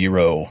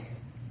 zero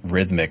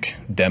rhythmic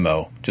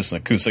demo, just an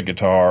acoustic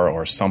guitar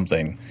or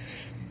something,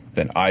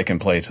 than I can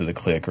play to the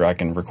click, or I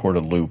can record a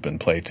loop and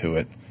play to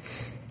it.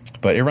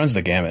 But it runs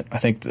the gamut. I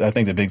think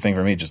the big thing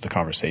for me is just the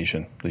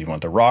conversation. Do you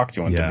want the rock? Do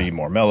you want it to be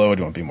more mellow?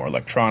 Do you want it to be more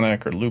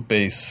electronic or loop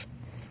bass?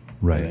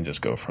 Right. And then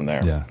just go from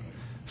there. Yeah.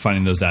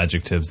 Finding those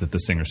adjectives that the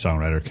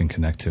singer-songwriter can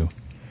connect to.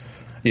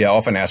 Yeah, I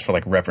often ask for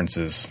like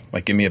references.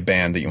 Like, give me a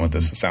band that you want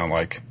this to sound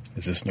like.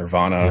 Is this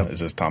Nirvana? Yep. Is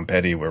this Tom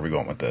Petty? Where are we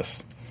going with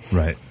this?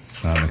 Right.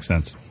 That makes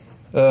sense.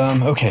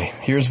 Okay,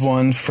 here's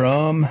one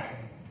from...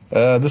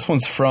 this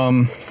one's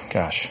from...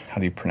 Gosh, how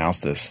do you pronounce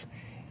this?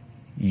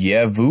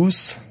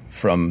 Yevus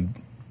from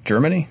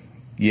Germany?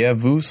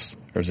 Yevus?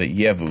 Or is it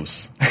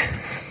Yevus?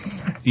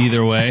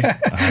 Either way,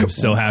 I'm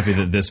so happy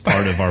that this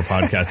part of our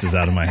podcast is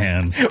out of my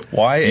hands. You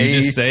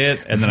just say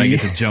it, and then I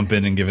get to jump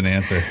in and give an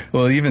answer.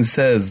 Well, it even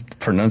says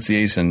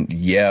pronunciation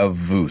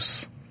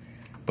Yevus,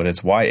 but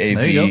it's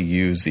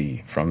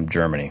Yavuz from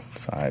Germany.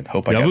 So I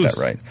hope I got that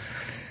right.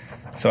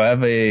 So I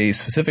have a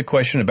specific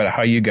question about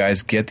how you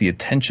guys get the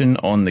attention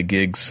on the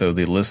gigs so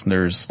the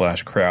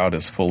listeners/crowd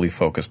is fully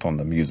focused on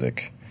the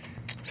music.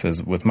 It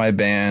says, with my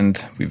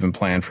band, we've been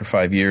playing for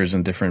 5 years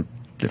in different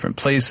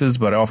places,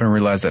 but I often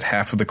realize that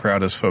half of the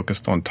crowd is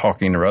focused on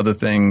talking or other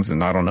things and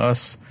not on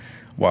us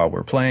while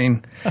we're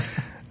playing.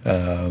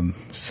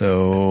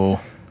 So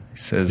he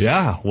says...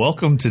 Yeah,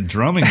 welcome to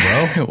drumming,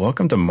 bro.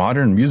 Welcome to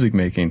modern music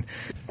making.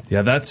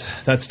 Yeah,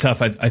 that's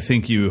tough. I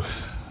think you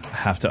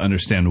have to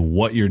understand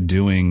what you're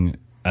doing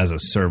as a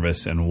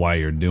service and why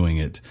you're doing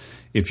it.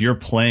 If you're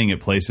playing at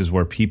places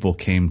where people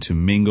came to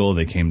mingle,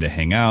 they came to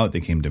hang out,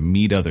 they came to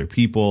meet other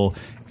people,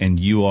 and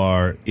you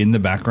are in the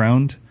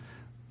background,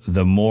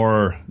 the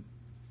more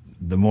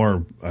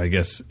I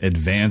guess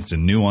advanced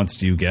and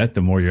nuanced you get,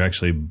 the more you're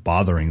actually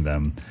bothering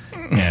them.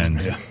 And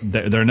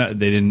they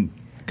didn't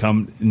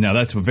come. Now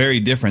that's very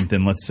different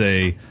than, let's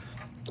say,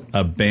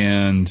 a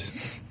band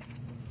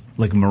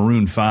like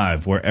Maroon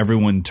 5, where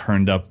everyone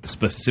turned up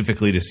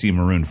specifically to see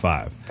Maroon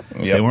 5.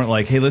 Yep. They weren't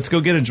like, hey, let's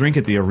go get a drink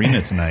at the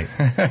arena tonight.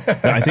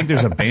 I think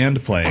there's a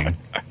band playing.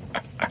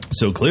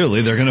 So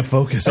clearly they're going to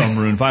focus on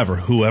Maroon 5 or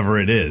whoever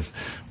it is,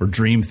 or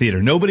Dream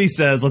Theater. Nobody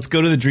says, let's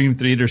go to the Dream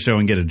Theater show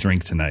and get a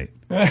drink tonight.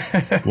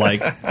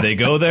 Like, they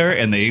go there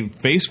and they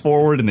face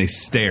forward and they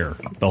stare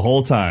the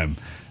whole time.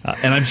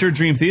 And I'm sure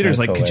Dream Theater's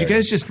like, hilarious. Could you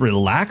guys just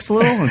relax a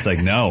little? And it's like,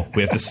 no,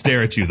 we have to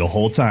stare at you the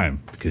whole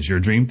time because you're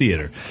Dream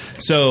Theater.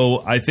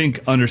 So I think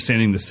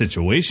understanding the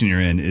situation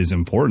you're in is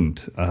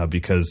important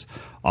because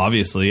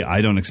obviously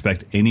I don't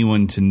expect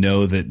anyone to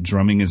know that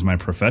drumming is my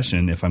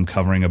profession if I'm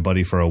covering a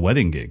buddy for a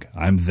wedding gig.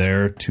 I'm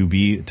there to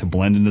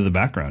blend into the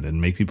background and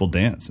make people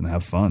dance and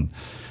have fun.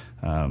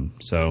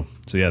 So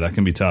yeah, that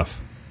can be tough.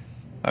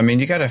 I mean,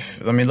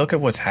 look at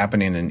what's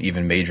happening in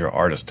even major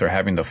artists. They're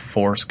having to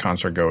force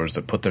concert goers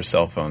to put their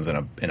cell phones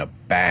in a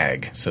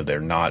bag so they're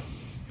not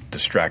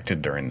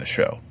distracted during the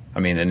show. I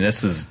mean, and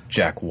this is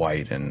Jack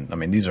White, and I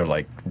mean, these are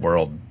like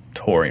world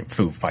touring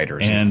Foo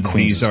Fighters, and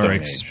Queens these are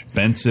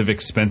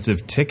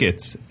expensive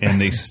tickets, and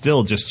they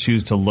still just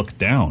choose to look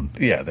down.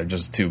 Yeah, they're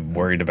just too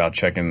worried about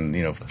checking,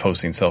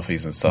 posting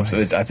selfies and stuff.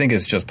 Right. So I think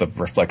it's just a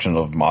reflection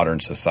of modern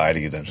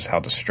society, and just how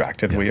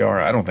distracted we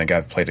are. I don't think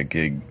I've played a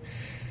gig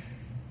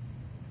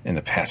in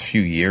the past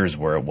few years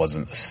where it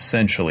wasn't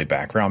essentially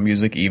background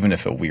music, even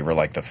if we were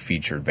like the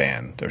featured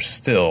band. There's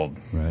still,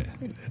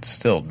 it's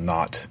still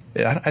not.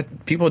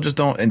 People just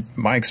don't, in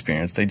my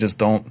experience, they just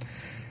don't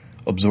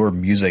absorb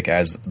music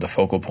as the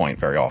focal point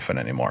very often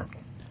anymore.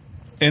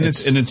 And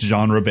it's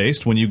genre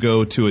based. When you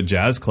go to a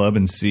jazz club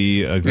and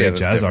see a great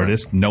jazz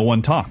artist, no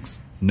one talks.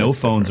 No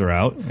phones are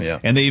out. Yeah.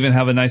 And they even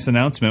have a nice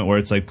announcement where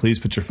it's like, please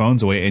put your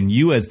phones away. And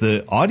you, as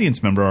the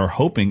audience member, are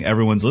hoping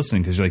everyone's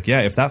listening because you're like,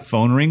 yeah, if that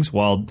phone rings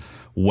while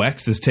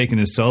Wex is taking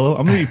his solo,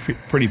 I'm going to be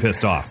pretty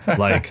pissed off.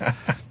 Like,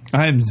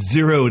 I'm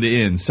zeroed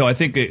in. So I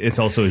think it's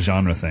also a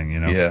genre thing, you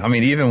know? Yeah. I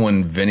mean, even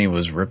when Vinny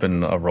was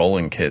ripping a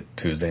Roland kit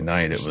Tuesday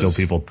night, it was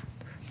people.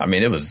 I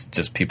mean, it was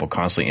just people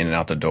constantly in and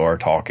out the door,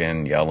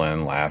 talking,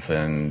 yelling,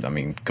 laughing. I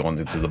mean,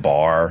 going to the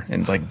bar. And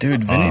it's like,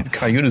 dude, Vinny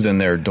Cayuta's in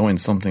there doing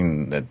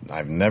something that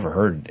I've never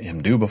heard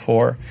him do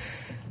before.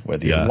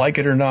 Whether you like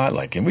it or not,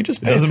 like, can we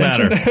just pay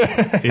attention? Doesn't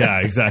matter.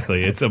 Yeah,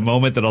 exactly. It's a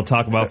moment that I'll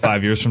talk about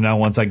 5 years from now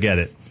once I get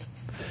it.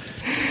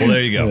 Well,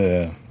 there you go.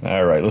 Yeah.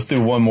 All right, let's do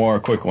one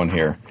more quick one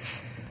here.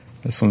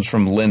 This one's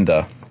from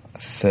Linda.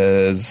 It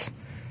says,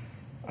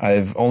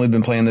 I've only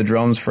been playing the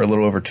drums for a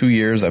little over 2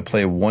 years. I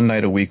play one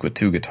night a week with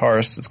 2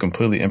 guitarists. It's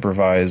completely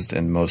improvised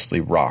and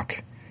mostly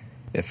rock.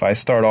 If I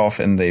start off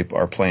and they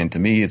are playing to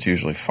me, it's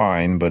usually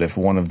fine. But if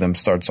one of them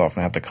starts off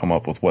and I have to come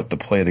up with what to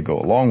play to go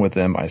along with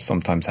them, I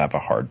sometimes have a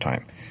hard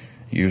time.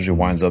 It usually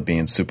winds up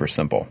being super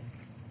simple.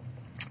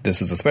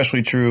 This is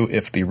especially true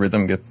if the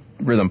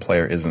rhythm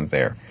player isn't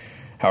there.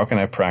 How can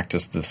I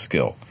practice this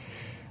skill?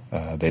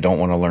 They don't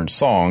want to learn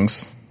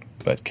songs,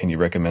 but can you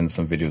recommend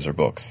some videos or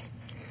books?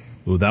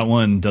 Well, that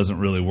one doesn't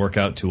really work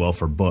out too well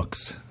for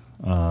books,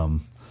 at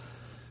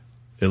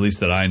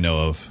least that I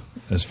know of,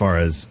 as far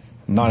as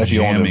not if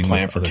you only been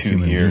playing for 2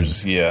 beings.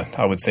 years. Yeah,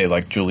 I would say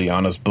like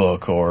Juliana's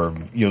book or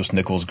Yost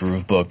Nichols'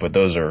 Groove book, but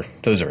those are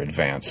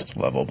advanced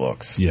level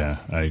books. Yeah,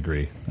 I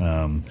agree.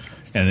 And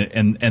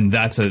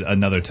that's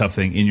another tough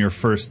thing. In your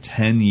first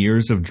 10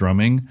 years of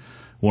drumming,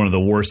 one of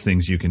the worst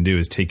things you can do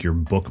is take your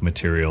book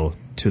material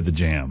to the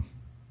jam.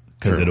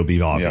 Because it'll be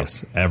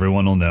obvious. Yeah.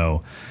 Everyone will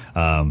know.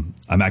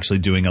 I'm actually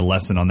doing a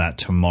lesson on that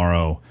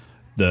tomorrow.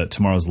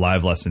 Tomorrow's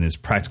live lesson is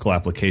practical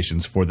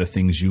applications for the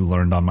things you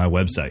learned on my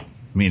website.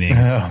 Meaning,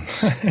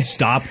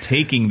 stop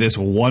taking this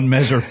one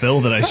measure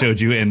fill that I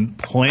showed you and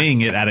playing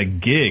it at a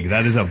gig.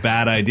 That is a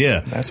bad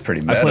idea. That's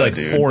pretty bad. I play like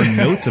 4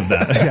 notes of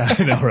that. Yeah,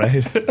 I know,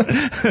 right?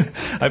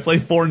 I play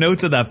 4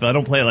 notes of that. I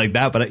don't play it like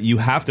that, but you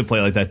have to play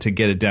it like that to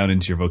get it down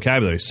into your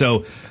vocabulary.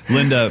 So,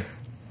 Linda,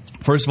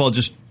 first of all,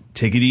 just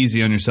take it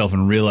easy on yourself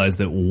and realize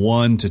that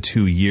 1 to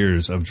 2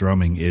 years of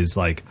drumming is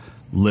like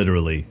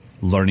literally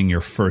learning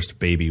your first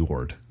baby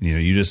word.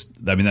 You know,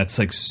 that's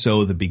like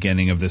so the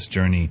beginning of this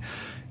journey.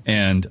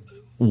 And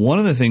one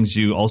of the things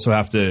you also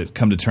have to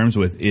come to terms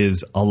with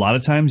is a lot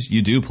of times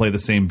you do play the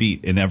same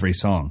beat in every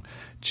song.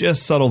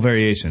 Just subtle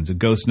variations, a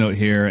ghost note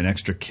here, an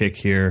extra kick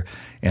here.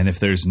 And if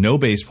there's no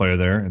bass player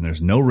there and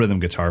there's no rhythm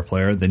guitar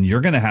player, then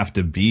you're going to have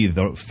to be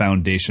the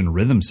foundation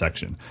rhythm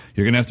section.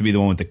 You're going to have to be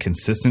the one with the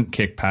consistent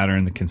kick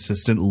pattern, the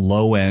consistent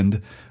low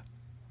end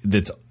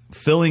that's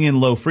filling in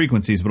low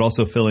frequencies, but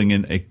also filling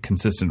in a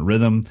consistent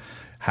rhythm.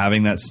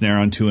 Having that snare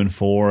on 2 and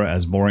 4,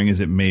 as boring as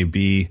it may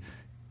be,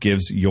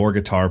 gives your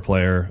guitar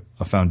player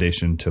a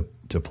foundation to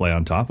play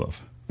on top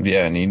of.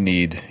 Yeah, and you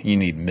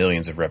need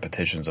millions of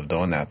repetitions of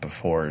doing that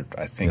before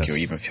I think you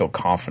even feel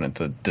confident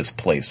to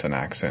displace an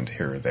accent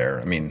here or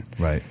there. I mean,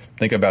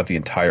 think about the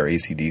entire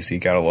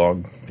AC/DC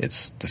catalog.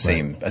 It's the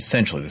same,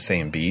 essentially the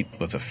same beat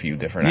with a few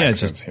different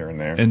accents here and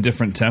there. And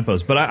different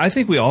tempos. But I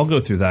think we all go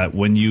through that.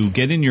 When you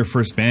get in your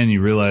first band,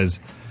 you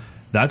realize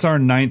that's our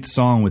 9th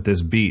song with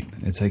this beat.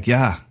 It's like,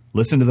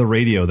 listen to the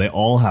radio. They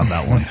all have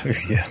that one.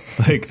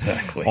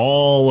 Exactly.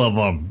 All of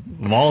them.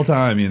 Of all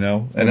time, you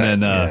know. And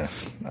then...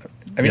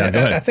 I mean,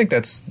 I think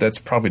that's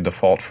probably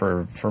default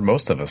for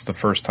most of us. The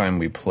first time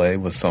we play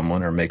with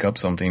someone or make up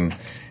something,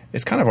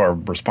 it's kind of our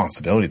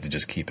responsibility to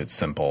just keep it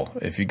simple.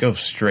 If you go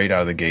straight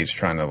out of the gates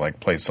trying to like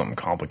play something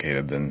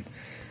complicated, then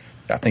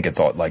I think it's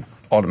all like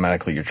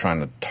automatically you're trying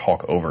to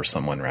talk over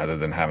someone rather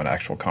than have an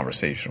actual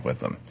conversation with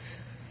them.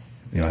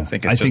 You know, I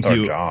think it's just our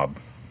job.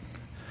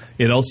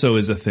 It also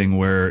is a thing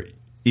where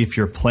if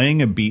you're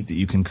playing a beat that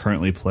you can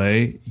currently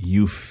play,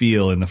 you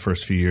feel in the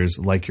first few years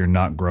like you're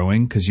not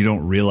growing because you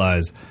don't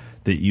realize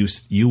that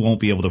you won't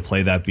be able to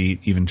play that beat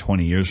even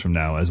 20 years from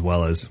now as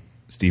well as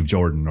Steve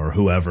Jordan or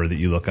whoever that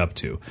you look up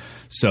to.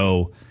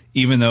 So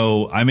even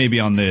though I may be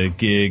on the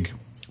gig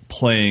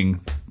playing,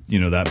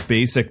 that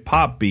basic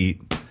pop beat,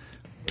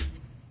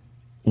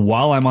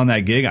 while I'm on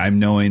that gig, I'm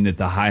knowing that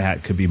the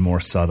hi-hat could be more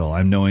subtle.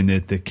 I'm knowing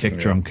that the kick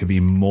drum could be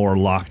more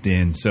locked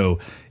in. So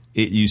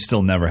you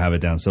still never have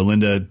it down. So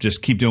Linda,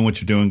 just keep doing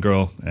what you're doing,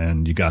 girl,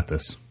 and you got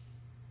this.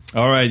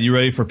 All right, you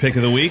ready for pick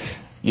of the week?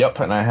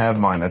 Yep, and I have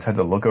mine. I just had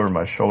to look over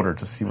my shoulder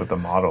to see what the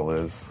model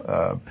is.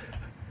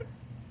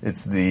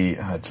 It's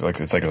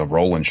like a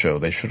Roland show.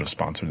 They should have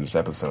sponsored this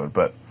episode,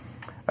 but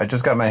I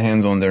just got my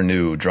hands on their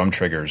new drum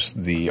triggers,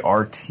 the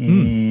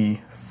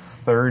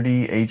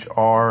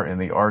RT30HR and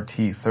the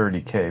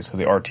RT30K. So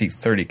the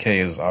RT30K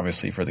is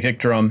obviously for the kick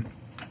drum,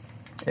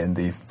 and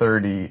the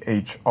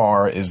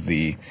 30HR is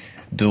the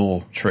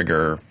dual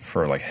trigger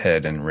for like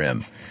head and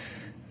rim.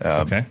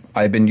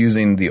 I've been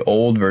using the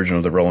old version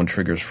of the Roland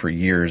triggers for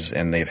years,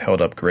 and they've held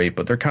up great,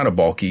 but they're kind of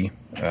bulky.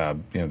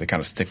 They kind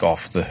of stick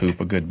off the hoop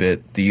a good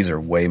bit. These are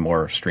way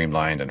more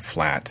streamlined and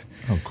flat.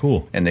 Oh,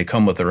 cool. And they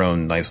come with their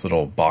own nice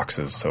little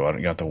boxes, so you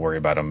don't have to worry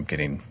about them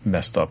getting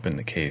messed up in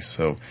the case.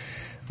 So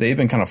they've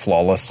been kind of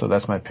flawless, so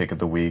that's my pick of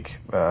the week.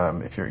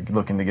 If you're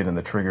looking to get in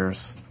the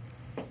triggers,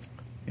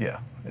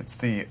 it's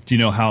the... Do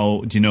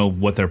you know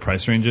what their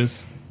price range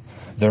is?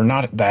 They're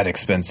not that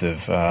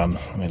expensive.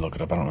 Let me look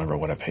it up. I don't remember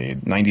what I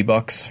paid.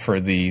 $90 for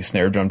the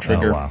snare drum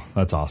trigger. Oh, wow.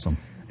 That's awesome.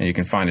 And you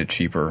can find it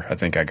cheaper. I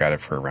think I got it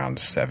for around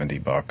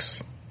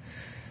 $70.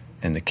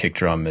 And the kick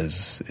drum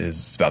is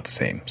about the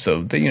same.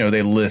 So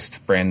they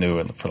list brand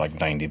new for like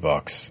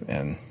 $90,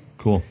 and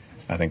cool.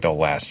 I think they'll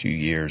last you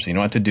years. You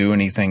don't have to do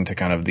anything to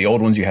kind of, the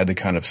old ones you had to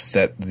kind of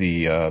set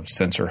the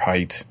sensor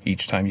height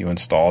each time you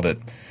installed it.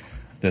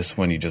 This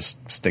one you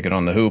just stick it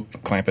on the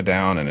hoop, clamp it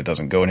down, and it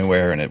doesn't go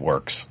anywhere, and it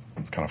works.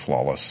 It's kind of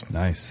flawless.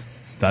 Nice.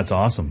 That's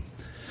awesome.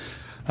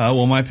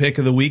 Well, my pick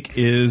of the week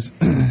is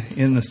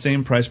in the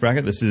same price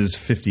bracket. This is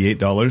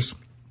 $58.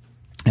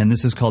 And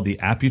this is called the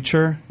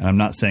Aputure. And I'm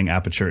not saying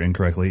aperture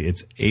incorrectly.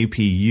 It's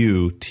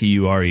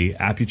Aputure,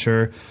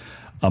 Aputure.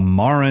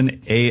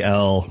 Amaran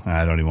AL,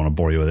 I don't even want to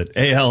bore you with it,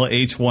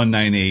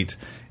 ALH198.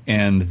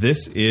 And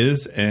this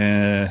is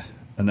an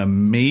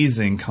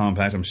amazing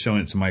compact. I'm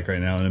showing it to Mike right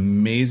now. An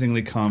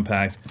amazingly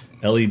compact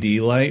LED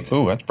light.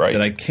 Ooh, that's bright.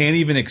 That I can't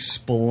even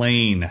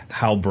explain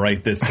how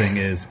bright this thing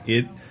is.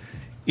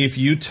 If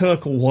you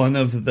took one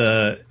of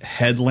the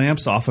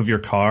headlamps off of your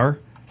car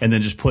and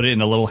then just put it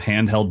in a little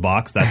handheld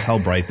box, that's how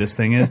bright this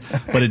thing is.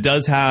 But it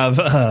does have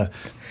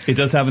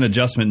an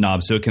adjustment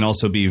knob, so it can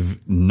also be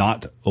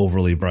not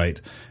overly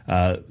bright.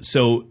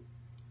 So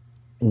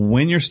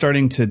when you're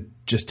starting to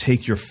just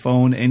take your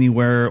phone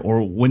anywhere,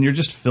 or when you're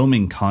just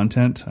filming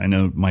content, I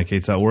know Mike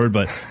hates that word,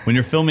 but when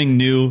you're filming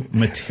new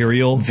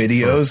material.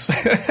 Videos.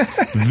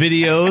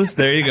 Videos,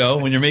 there you go.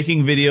 When you're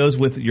making videos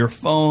with your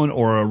phone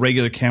or a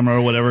regular camera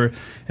or whatever,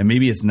 and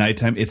maybe it's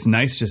nighttime, it's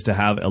nice just to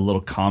have a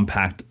little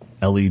compact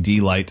LED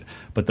light.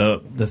 But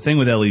the thing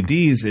with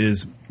LEDs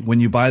is when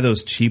you buy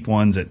those cheap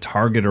ones at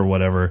Target or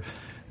whatever,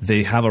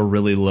 they have a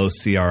really low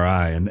CRI,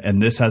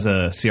 and this has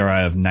a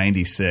CRI of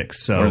 96.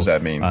 So what does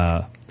that mean?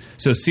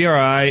 So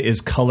CRI is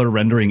color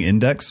rendering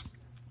index,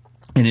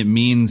 and it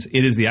means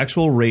it is the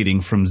actual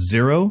rating from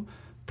 0%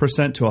 to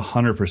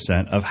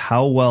 100% of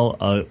how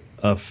well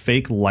a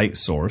fake light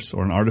source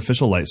or an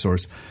artificial light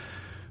source,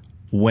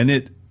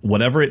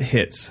 whatever it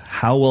hits,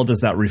 how well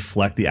does that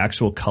reflect the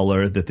actual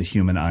color that the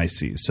human eye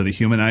sees? So the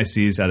human eye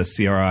sees at a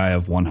CRI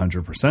of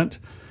 100%.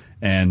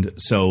 And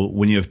so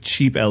when you have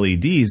cheap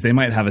LEDs, they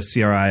might have a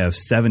CRI of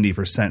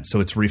 70%. So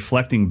it's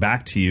reflecting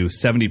back to you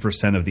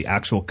 70% of the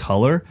actual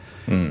color.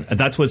 And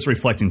that's what it's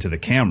reflecting to the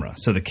camera.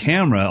 So the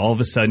camera, all of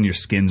a sudden your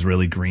skin's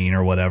really green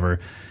or whatever.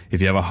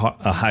 If you have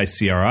a high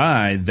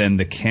CRI, then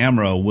the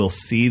camera will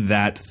see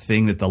that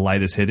thing that the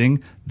light is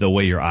hitting the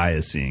way your eye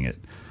is seeing it.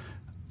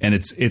 And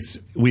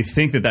we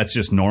think that that's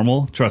just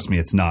normal. Trust me,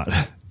 it's not.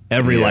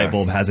 Every light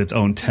bulb has its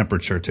own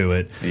temperature to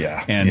it.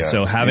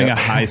 So having a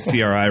high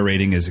CRI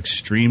rating is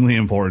extremely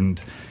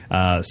important.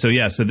 So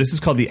this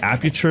is called the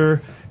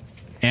Aputure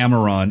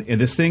Amaran.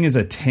 And this thing is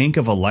a tank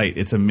of a light.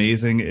 It's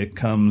amazing. It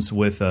comes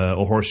with a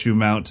horseshoe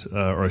mount,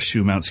 or a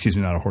shoe mount, excuse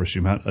me, not a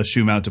horseshoe mount, a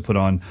shoe mount to put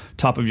on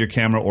top of your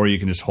camera, or you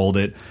can just hold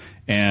it.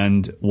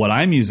 And what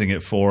I'm using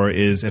it for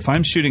is if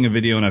I'm shooting a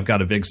video and I've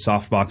got a big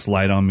softbox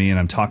light on me and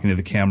I'm talking to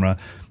the camera,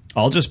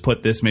 I'll just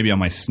put this maybe on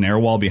my snare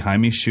wall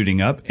behind me shooting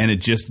up, and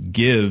it just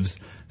gives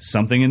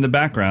something in the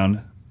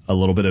background a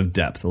little bit of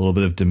depth, a little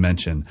bit of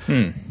dimension.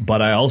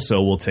 But I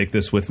also will take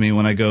this with me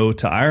when I go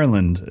to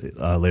Ireland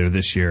later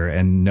this year,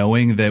 and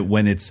knowing that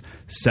when it's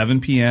 7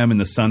 p.m. and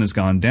the sun has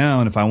gone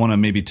down, if I want to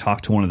maybe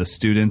talk to one of the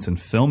students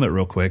and film it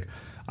real quick,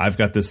 I've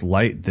got this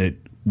light that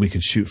we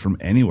could shoot from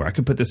anywhere. I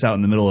could put this out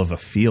in the middle of a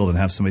field and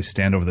have somebody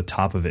stand over the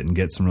top of it and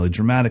get some really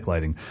dramatic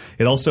lighting.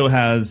 It also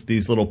has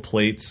these little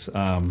plates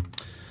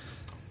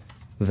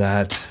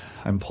that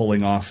I'm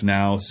pulling off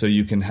now, so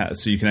you can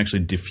actually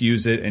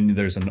diffuse it, and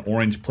there's an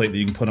orange plate that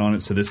you can put on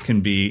it. So this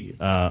can be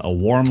a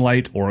warm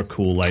light or a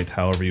cool light,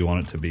 however you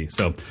want it to be.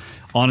 So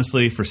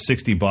honestly, for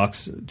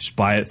 $60, just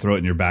buy it, throw it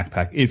in your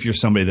backpack. If you're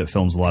somebody that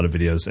films a lot of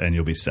videos, and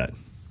you'll be set.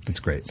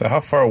 It's great. So how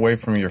far away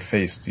from your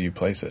face do you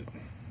place it?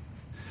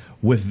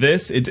 With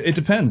this, it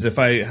depends. If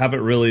I have it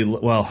really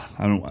well,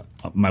 I don't.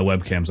 My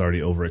webcam's already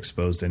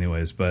overexposed,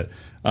 anyways. But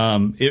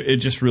it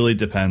just really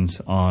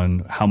depends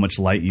on how much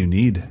light you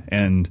need.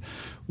 And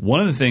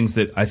one of the things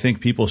that I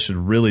think people should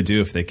really do,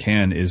 if they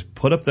can, is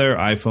put up their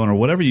iPhone or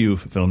whatever you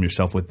film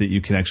yourself with that you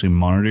can actually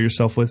monitor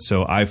yourself with.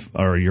 So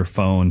or your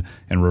phone,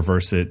 and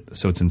reverse it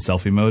so it's in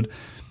selfie mode.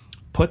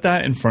 Put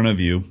that in front of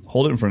you,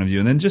 hold it in front of you,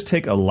 and then just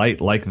take a light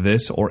like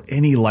this or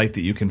any light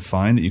that you can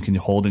find that you can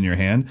hold in your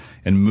hand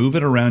and move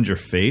it around your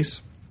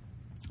face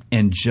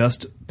and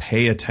just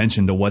pay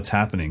attention to what's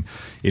happening.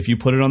 If you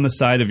put it on the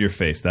side of your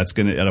face, that's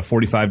going to, at a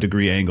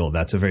 45-degree angle,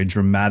 that's a very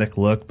dramatic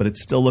look, but it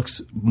still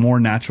looks more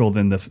natural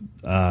than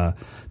the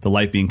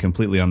light being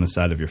completely on the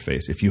side of your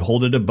face. If you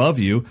hold it above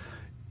you,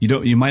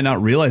 you might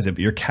not realize it,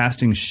 but you're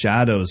casting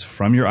shadows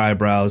from your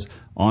eyebrows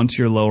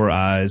onto your lower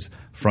eyes,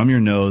 from your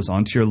nose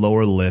onto your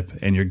lower lip,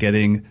 and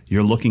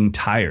you're looking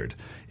tired.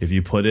 If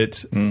you put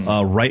it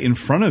right in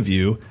front of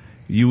you,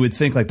 you would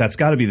think like that's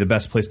got to be the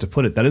best place to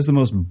put it. That is the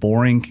most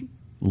boring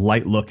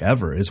light look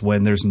ever, is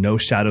when there's no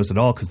shadows at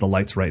all because the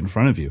light's right in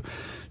front of you.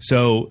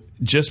 So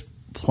just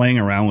playing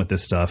around with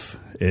this stuff,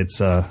 it's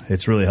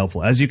really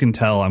helpful. As you can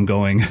tell, I'm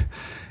going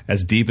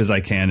as deep as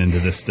I can into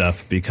this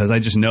stuff because I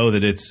just know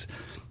that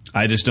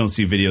I just don't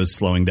see videos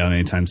slowing down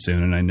anytime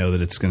soon, and I know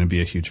that it's going to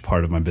be a huge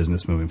part of my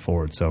business moving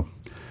forward. So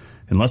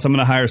unless I'm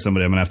going to hire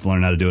somebody, I'm going to have to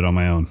learn how to do it on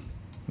my own.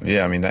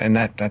 Yeah, I mean,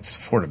 that's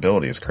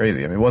affordability is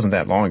crazy. I mean, it wasn't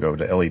that long ago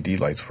the LED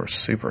lights were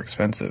super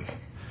expensive.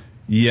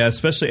 Yeah,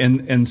 especially,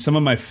 and some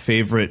of my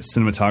favorite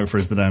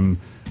cinematographers that I'm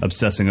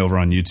obsessing over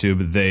on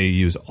YouTube, they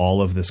use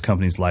all of this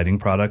company's lighting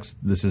products.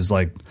 This is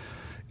like,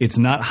 it's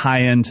not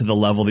high end to the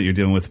level that you're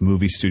dealing with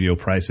movie studio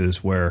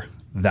prices where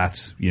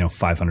that's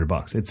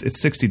 $500. It's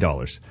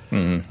 $60,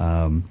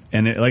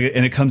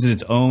 and it comes in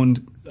its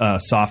own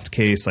soft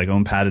case, like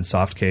own padded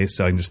soft case,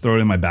 so I can just throw it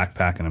in my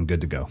backpack and I'm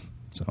good to go.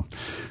 So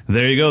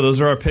there you go.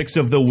 Those are our picks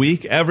of the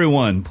week.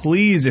 Everyone,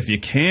 please, if you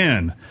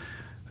can.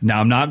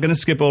 Now, I'm not going to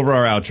skip over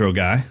our outro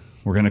guy.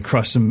 We're going to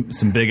crush some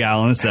Big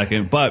Al in a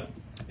second. But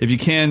if you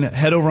can,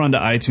 head over onto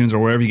iTunes or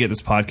wherever you get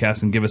this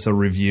podcast and give us a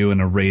review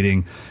and a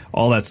rating.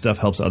 All that stuff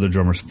helps other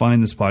drummers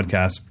find this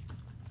podcast,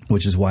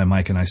 which is why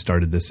Mike and I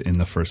started this in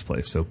the first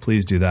place. So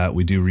please do that.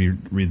 We do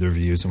read the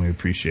reviews, and we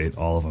appreciate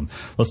all of them.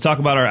 Let's talk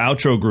about our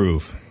outro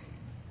groove.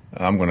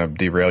 I'm going to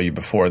derail you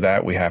before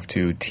that. We have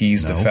to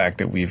tease the fact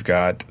that we've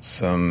got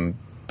some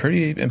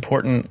pretty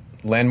important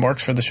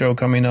landmarks for the show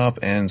coming up,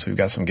 and so we've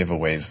got some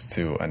giveaways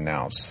to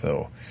announce.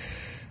 So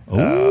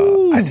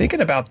I think in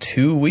about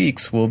 2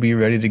 weeks we'll be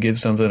ready to give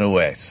something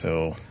away.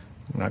 So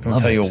I'm not going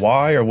to tell you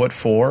why or what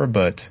for,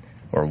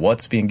 or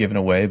what's being given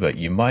away, but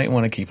you might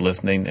want to keep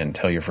listening and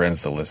tell your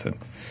friends to listen.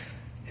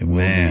 It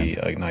will be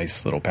a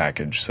nice little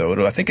package.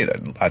 So I think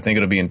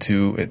it'll be in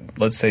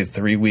let's say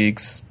 3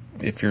 weeks.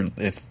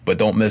 But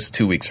don't miss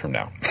 2 weeks from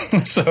now.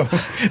 So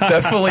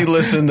definitely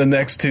listen the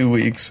next 2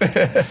 weeks.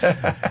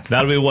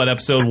 That'll be what,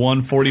 episode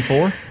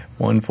 144?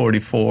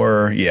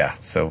 144, yeah.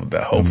 So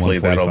hopefully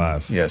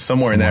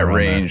somewhere in that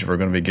range, we're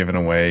going to be giving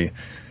away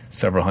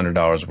several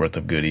 $100s worth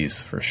of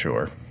goodies for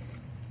sure.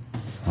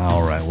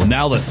 All right. Well,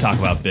 now let's talk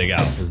about Big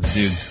Al, because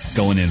the dude's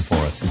going in for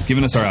us. He's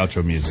giving us our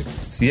outro music.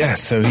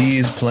 So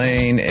he's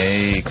playing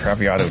a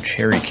Craviotto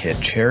Cherry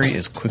kit. Cherry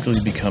is quickly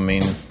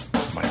becoming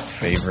my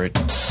favorite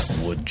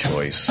wood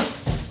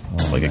choice.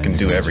 It can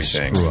do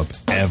everything. Screw up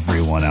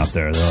everyone out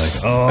there. They're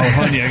like, oh,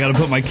 honey, I got to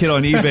put my kit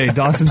on eBay.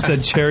 Dawson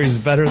said cherry's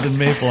better than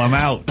maple. I'm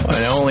out.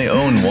 I only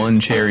own one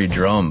cherry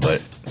drum,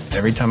 but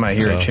every time I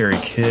hear a cherry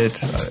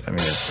kit, I mean,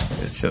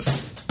 it's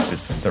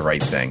the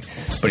right thing.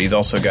 But he's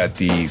also got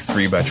the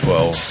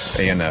 3x12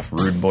 A&F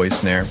Rude Boy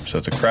snare. So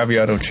it's a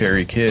Craviotto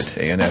Cherry kit,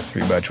 A&F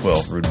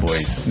 3x12 Rude Boy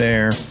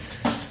snare.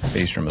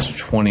 Bass drum is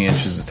 20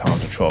 inches, the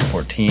toms are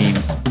 12-14.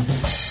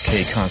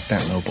 K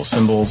Constantinople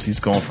cymbals. He's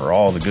going for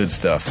all the good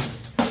stuff.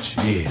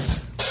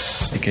 Jeez.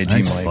 AKG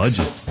nice mics.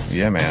 Budget.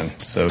 Yeah, man.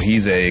 So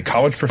he's a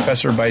college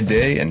professor by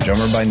day and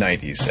drummer by night,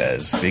 he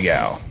says. Big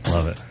Al.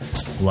 Love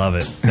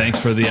it. Thanks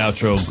for the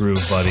outro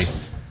groove, buddy.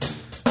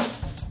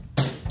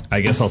 I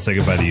guess I'll say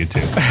goodbye to you,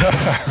 too. All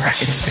right.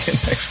 See you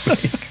next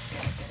week.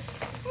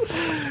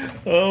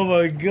 Oh,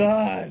 my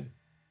God.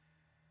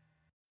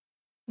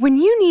 When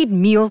you need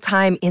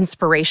mealtime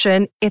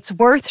inspiration, it's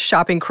worth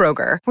shopping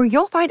Kroger, where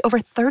you'll find over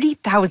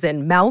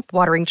 30,000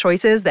 mouth-watering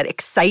choices that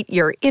excite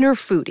your inner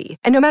foodie.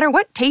 And no matter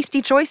what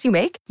tasty choice you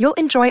make, you'll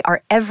enjoy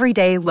our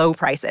everyday low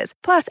prices,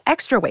 plus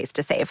extra ways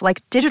to save,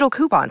 like digital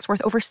coupons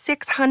worth over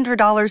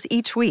 $600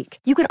 each week.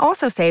 You can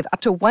also save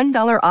up to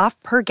 $1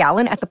 off per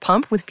gallon at the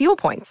pump with fuel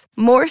points.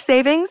 More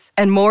savings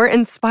and more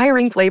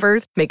inspiring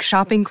flavors make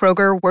shopping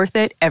Kroger worth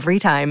it every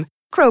time.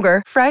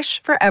 Kroger,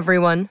 fresh for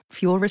everyone.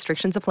 Fuel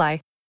restrictions apply.